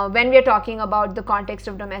when we are talking about the context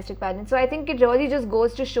of domestic violence. So I think it really just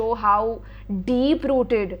goes to show how deep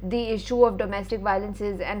rooted the issue of domestic violence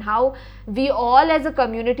is and how we all as a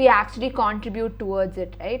community actually contribute towards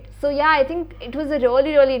it, right? So yeah, I think it was a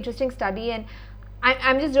really interesting study, and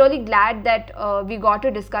I'm just really glad that we got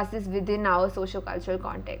to discuss this within our socio-cultural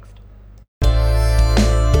context.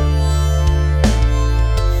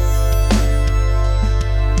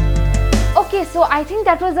 Okay, so I think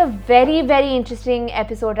that was a very interesting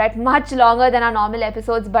episode, right? Much longer than our normal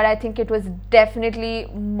episodes, but I think it was definitely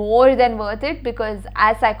more than worth it, because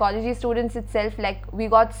as psychology students itself, like, we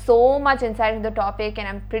got so much insight into the topic, and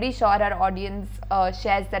I'm pretty sure our audience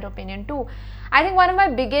shares that opinion too. I think one of my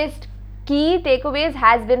biggest key takeaways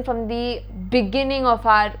has been from the beginning of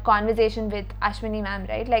our conversation with Ashwini ma'am,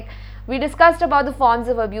 right? Like, we discussed about the forms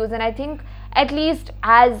of abuse, and I think at least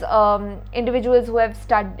as individuals who have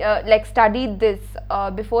studied this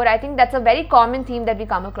before, I think that's a very common theme that we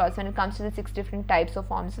come across when it comes to the 6 different types of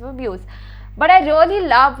forms of abuse. But I really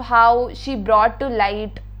love how she brought to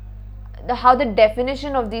light how the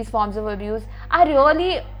definition of these forms of abuse are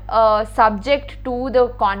really subject to the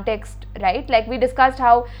context, right? Like, we discussed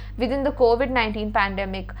how within the COVID-19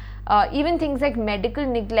 pandemic, even things like medical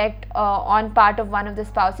neglect on part of one of the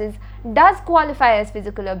spouses does qualify as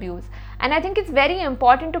physical abuse. And I think it's very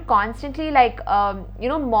important to constantly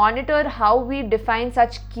monitor how we define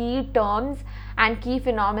such key terms and key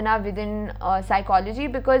phenomena within psychology,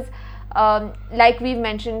 because like we've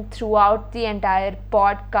mentioned throughout the entire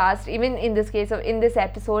podcast, even in this case, or in this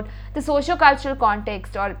episode, the socio-cultural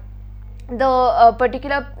context, or the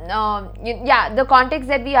particular the context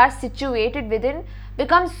that we are situated within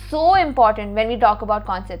becomes so important when we talk about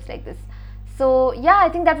concepts like this. So yeah, I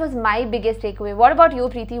think that was my biggest takeaway. What about you,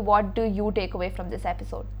 Preeti? What do you take away from this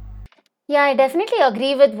episode? Yeah, I definitely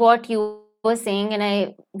agree with what you were saying, and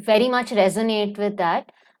I very much resonate with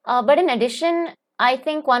that. But in addition, I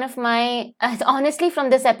think one of my, honestly, from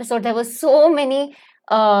this episode, there were so many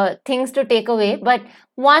things to take away. But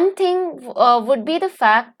one thing would be the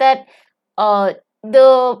fact that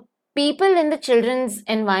the people in the children's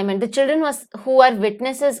environment, the children who are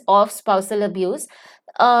witnesses of spousal abuse,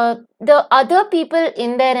 the other people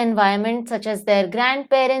in their environment, such as their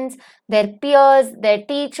grandparents, their peers, their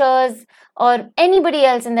teachers, or anybody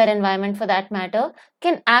else in their environment for that matter,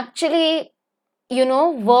 can actually,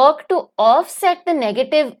 work to offset the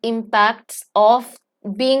negative impacts of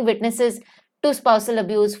being witnesses to spousal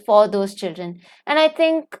abuse for those children. And I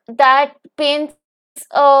think that paints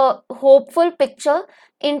a hopeful picture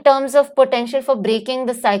in terms of potential for breaking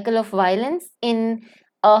the cycle of violence in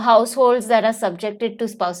households that are subjected to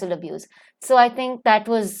spousal abuse. So I think that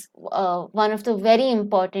was one of the very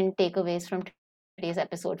important takeaways from today's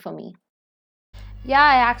episode for me. Yeah,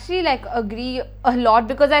 I actually agree a lot,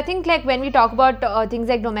 because I think when we talk about things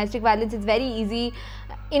like domestic violence, it's very easy,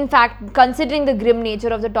 in fact, considering the grim nature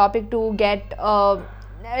of the topic, to get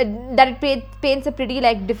that it paints a pretty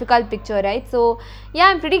difficult picture, right? So yeah,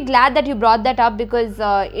 I'm pretty glad that you brought that up, because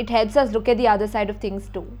it helps us look at the other side of things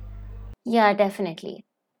too. Yeah, definitely.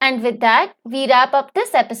 And with that, we wrap up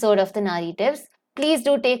this episode of the Narratives. Please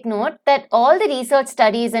do take note that all the research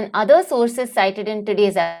studies and other sources cited in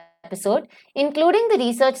today's episode, including the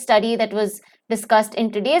research study that was discussed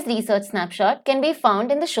in today's research snapshot, can be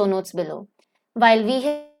found in the show notes below. While we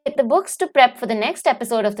hit the books to prep for the next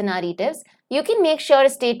episode of the Narratives, you can make sure to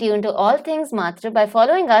stay tuned to all things Matra by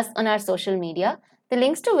following us on our social media, the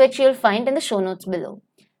links to which you'll find in the show notes below.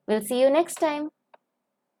 We'll see you next time.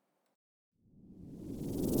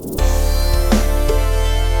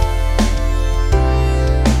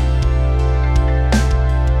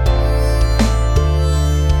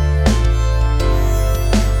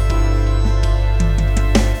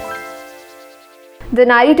 The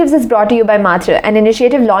Narratives is brought to you by Matra, an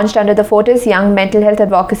initiative launched under the Fortis Young Mental Health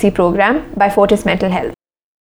Advocacy Program by Fortis Mental Health.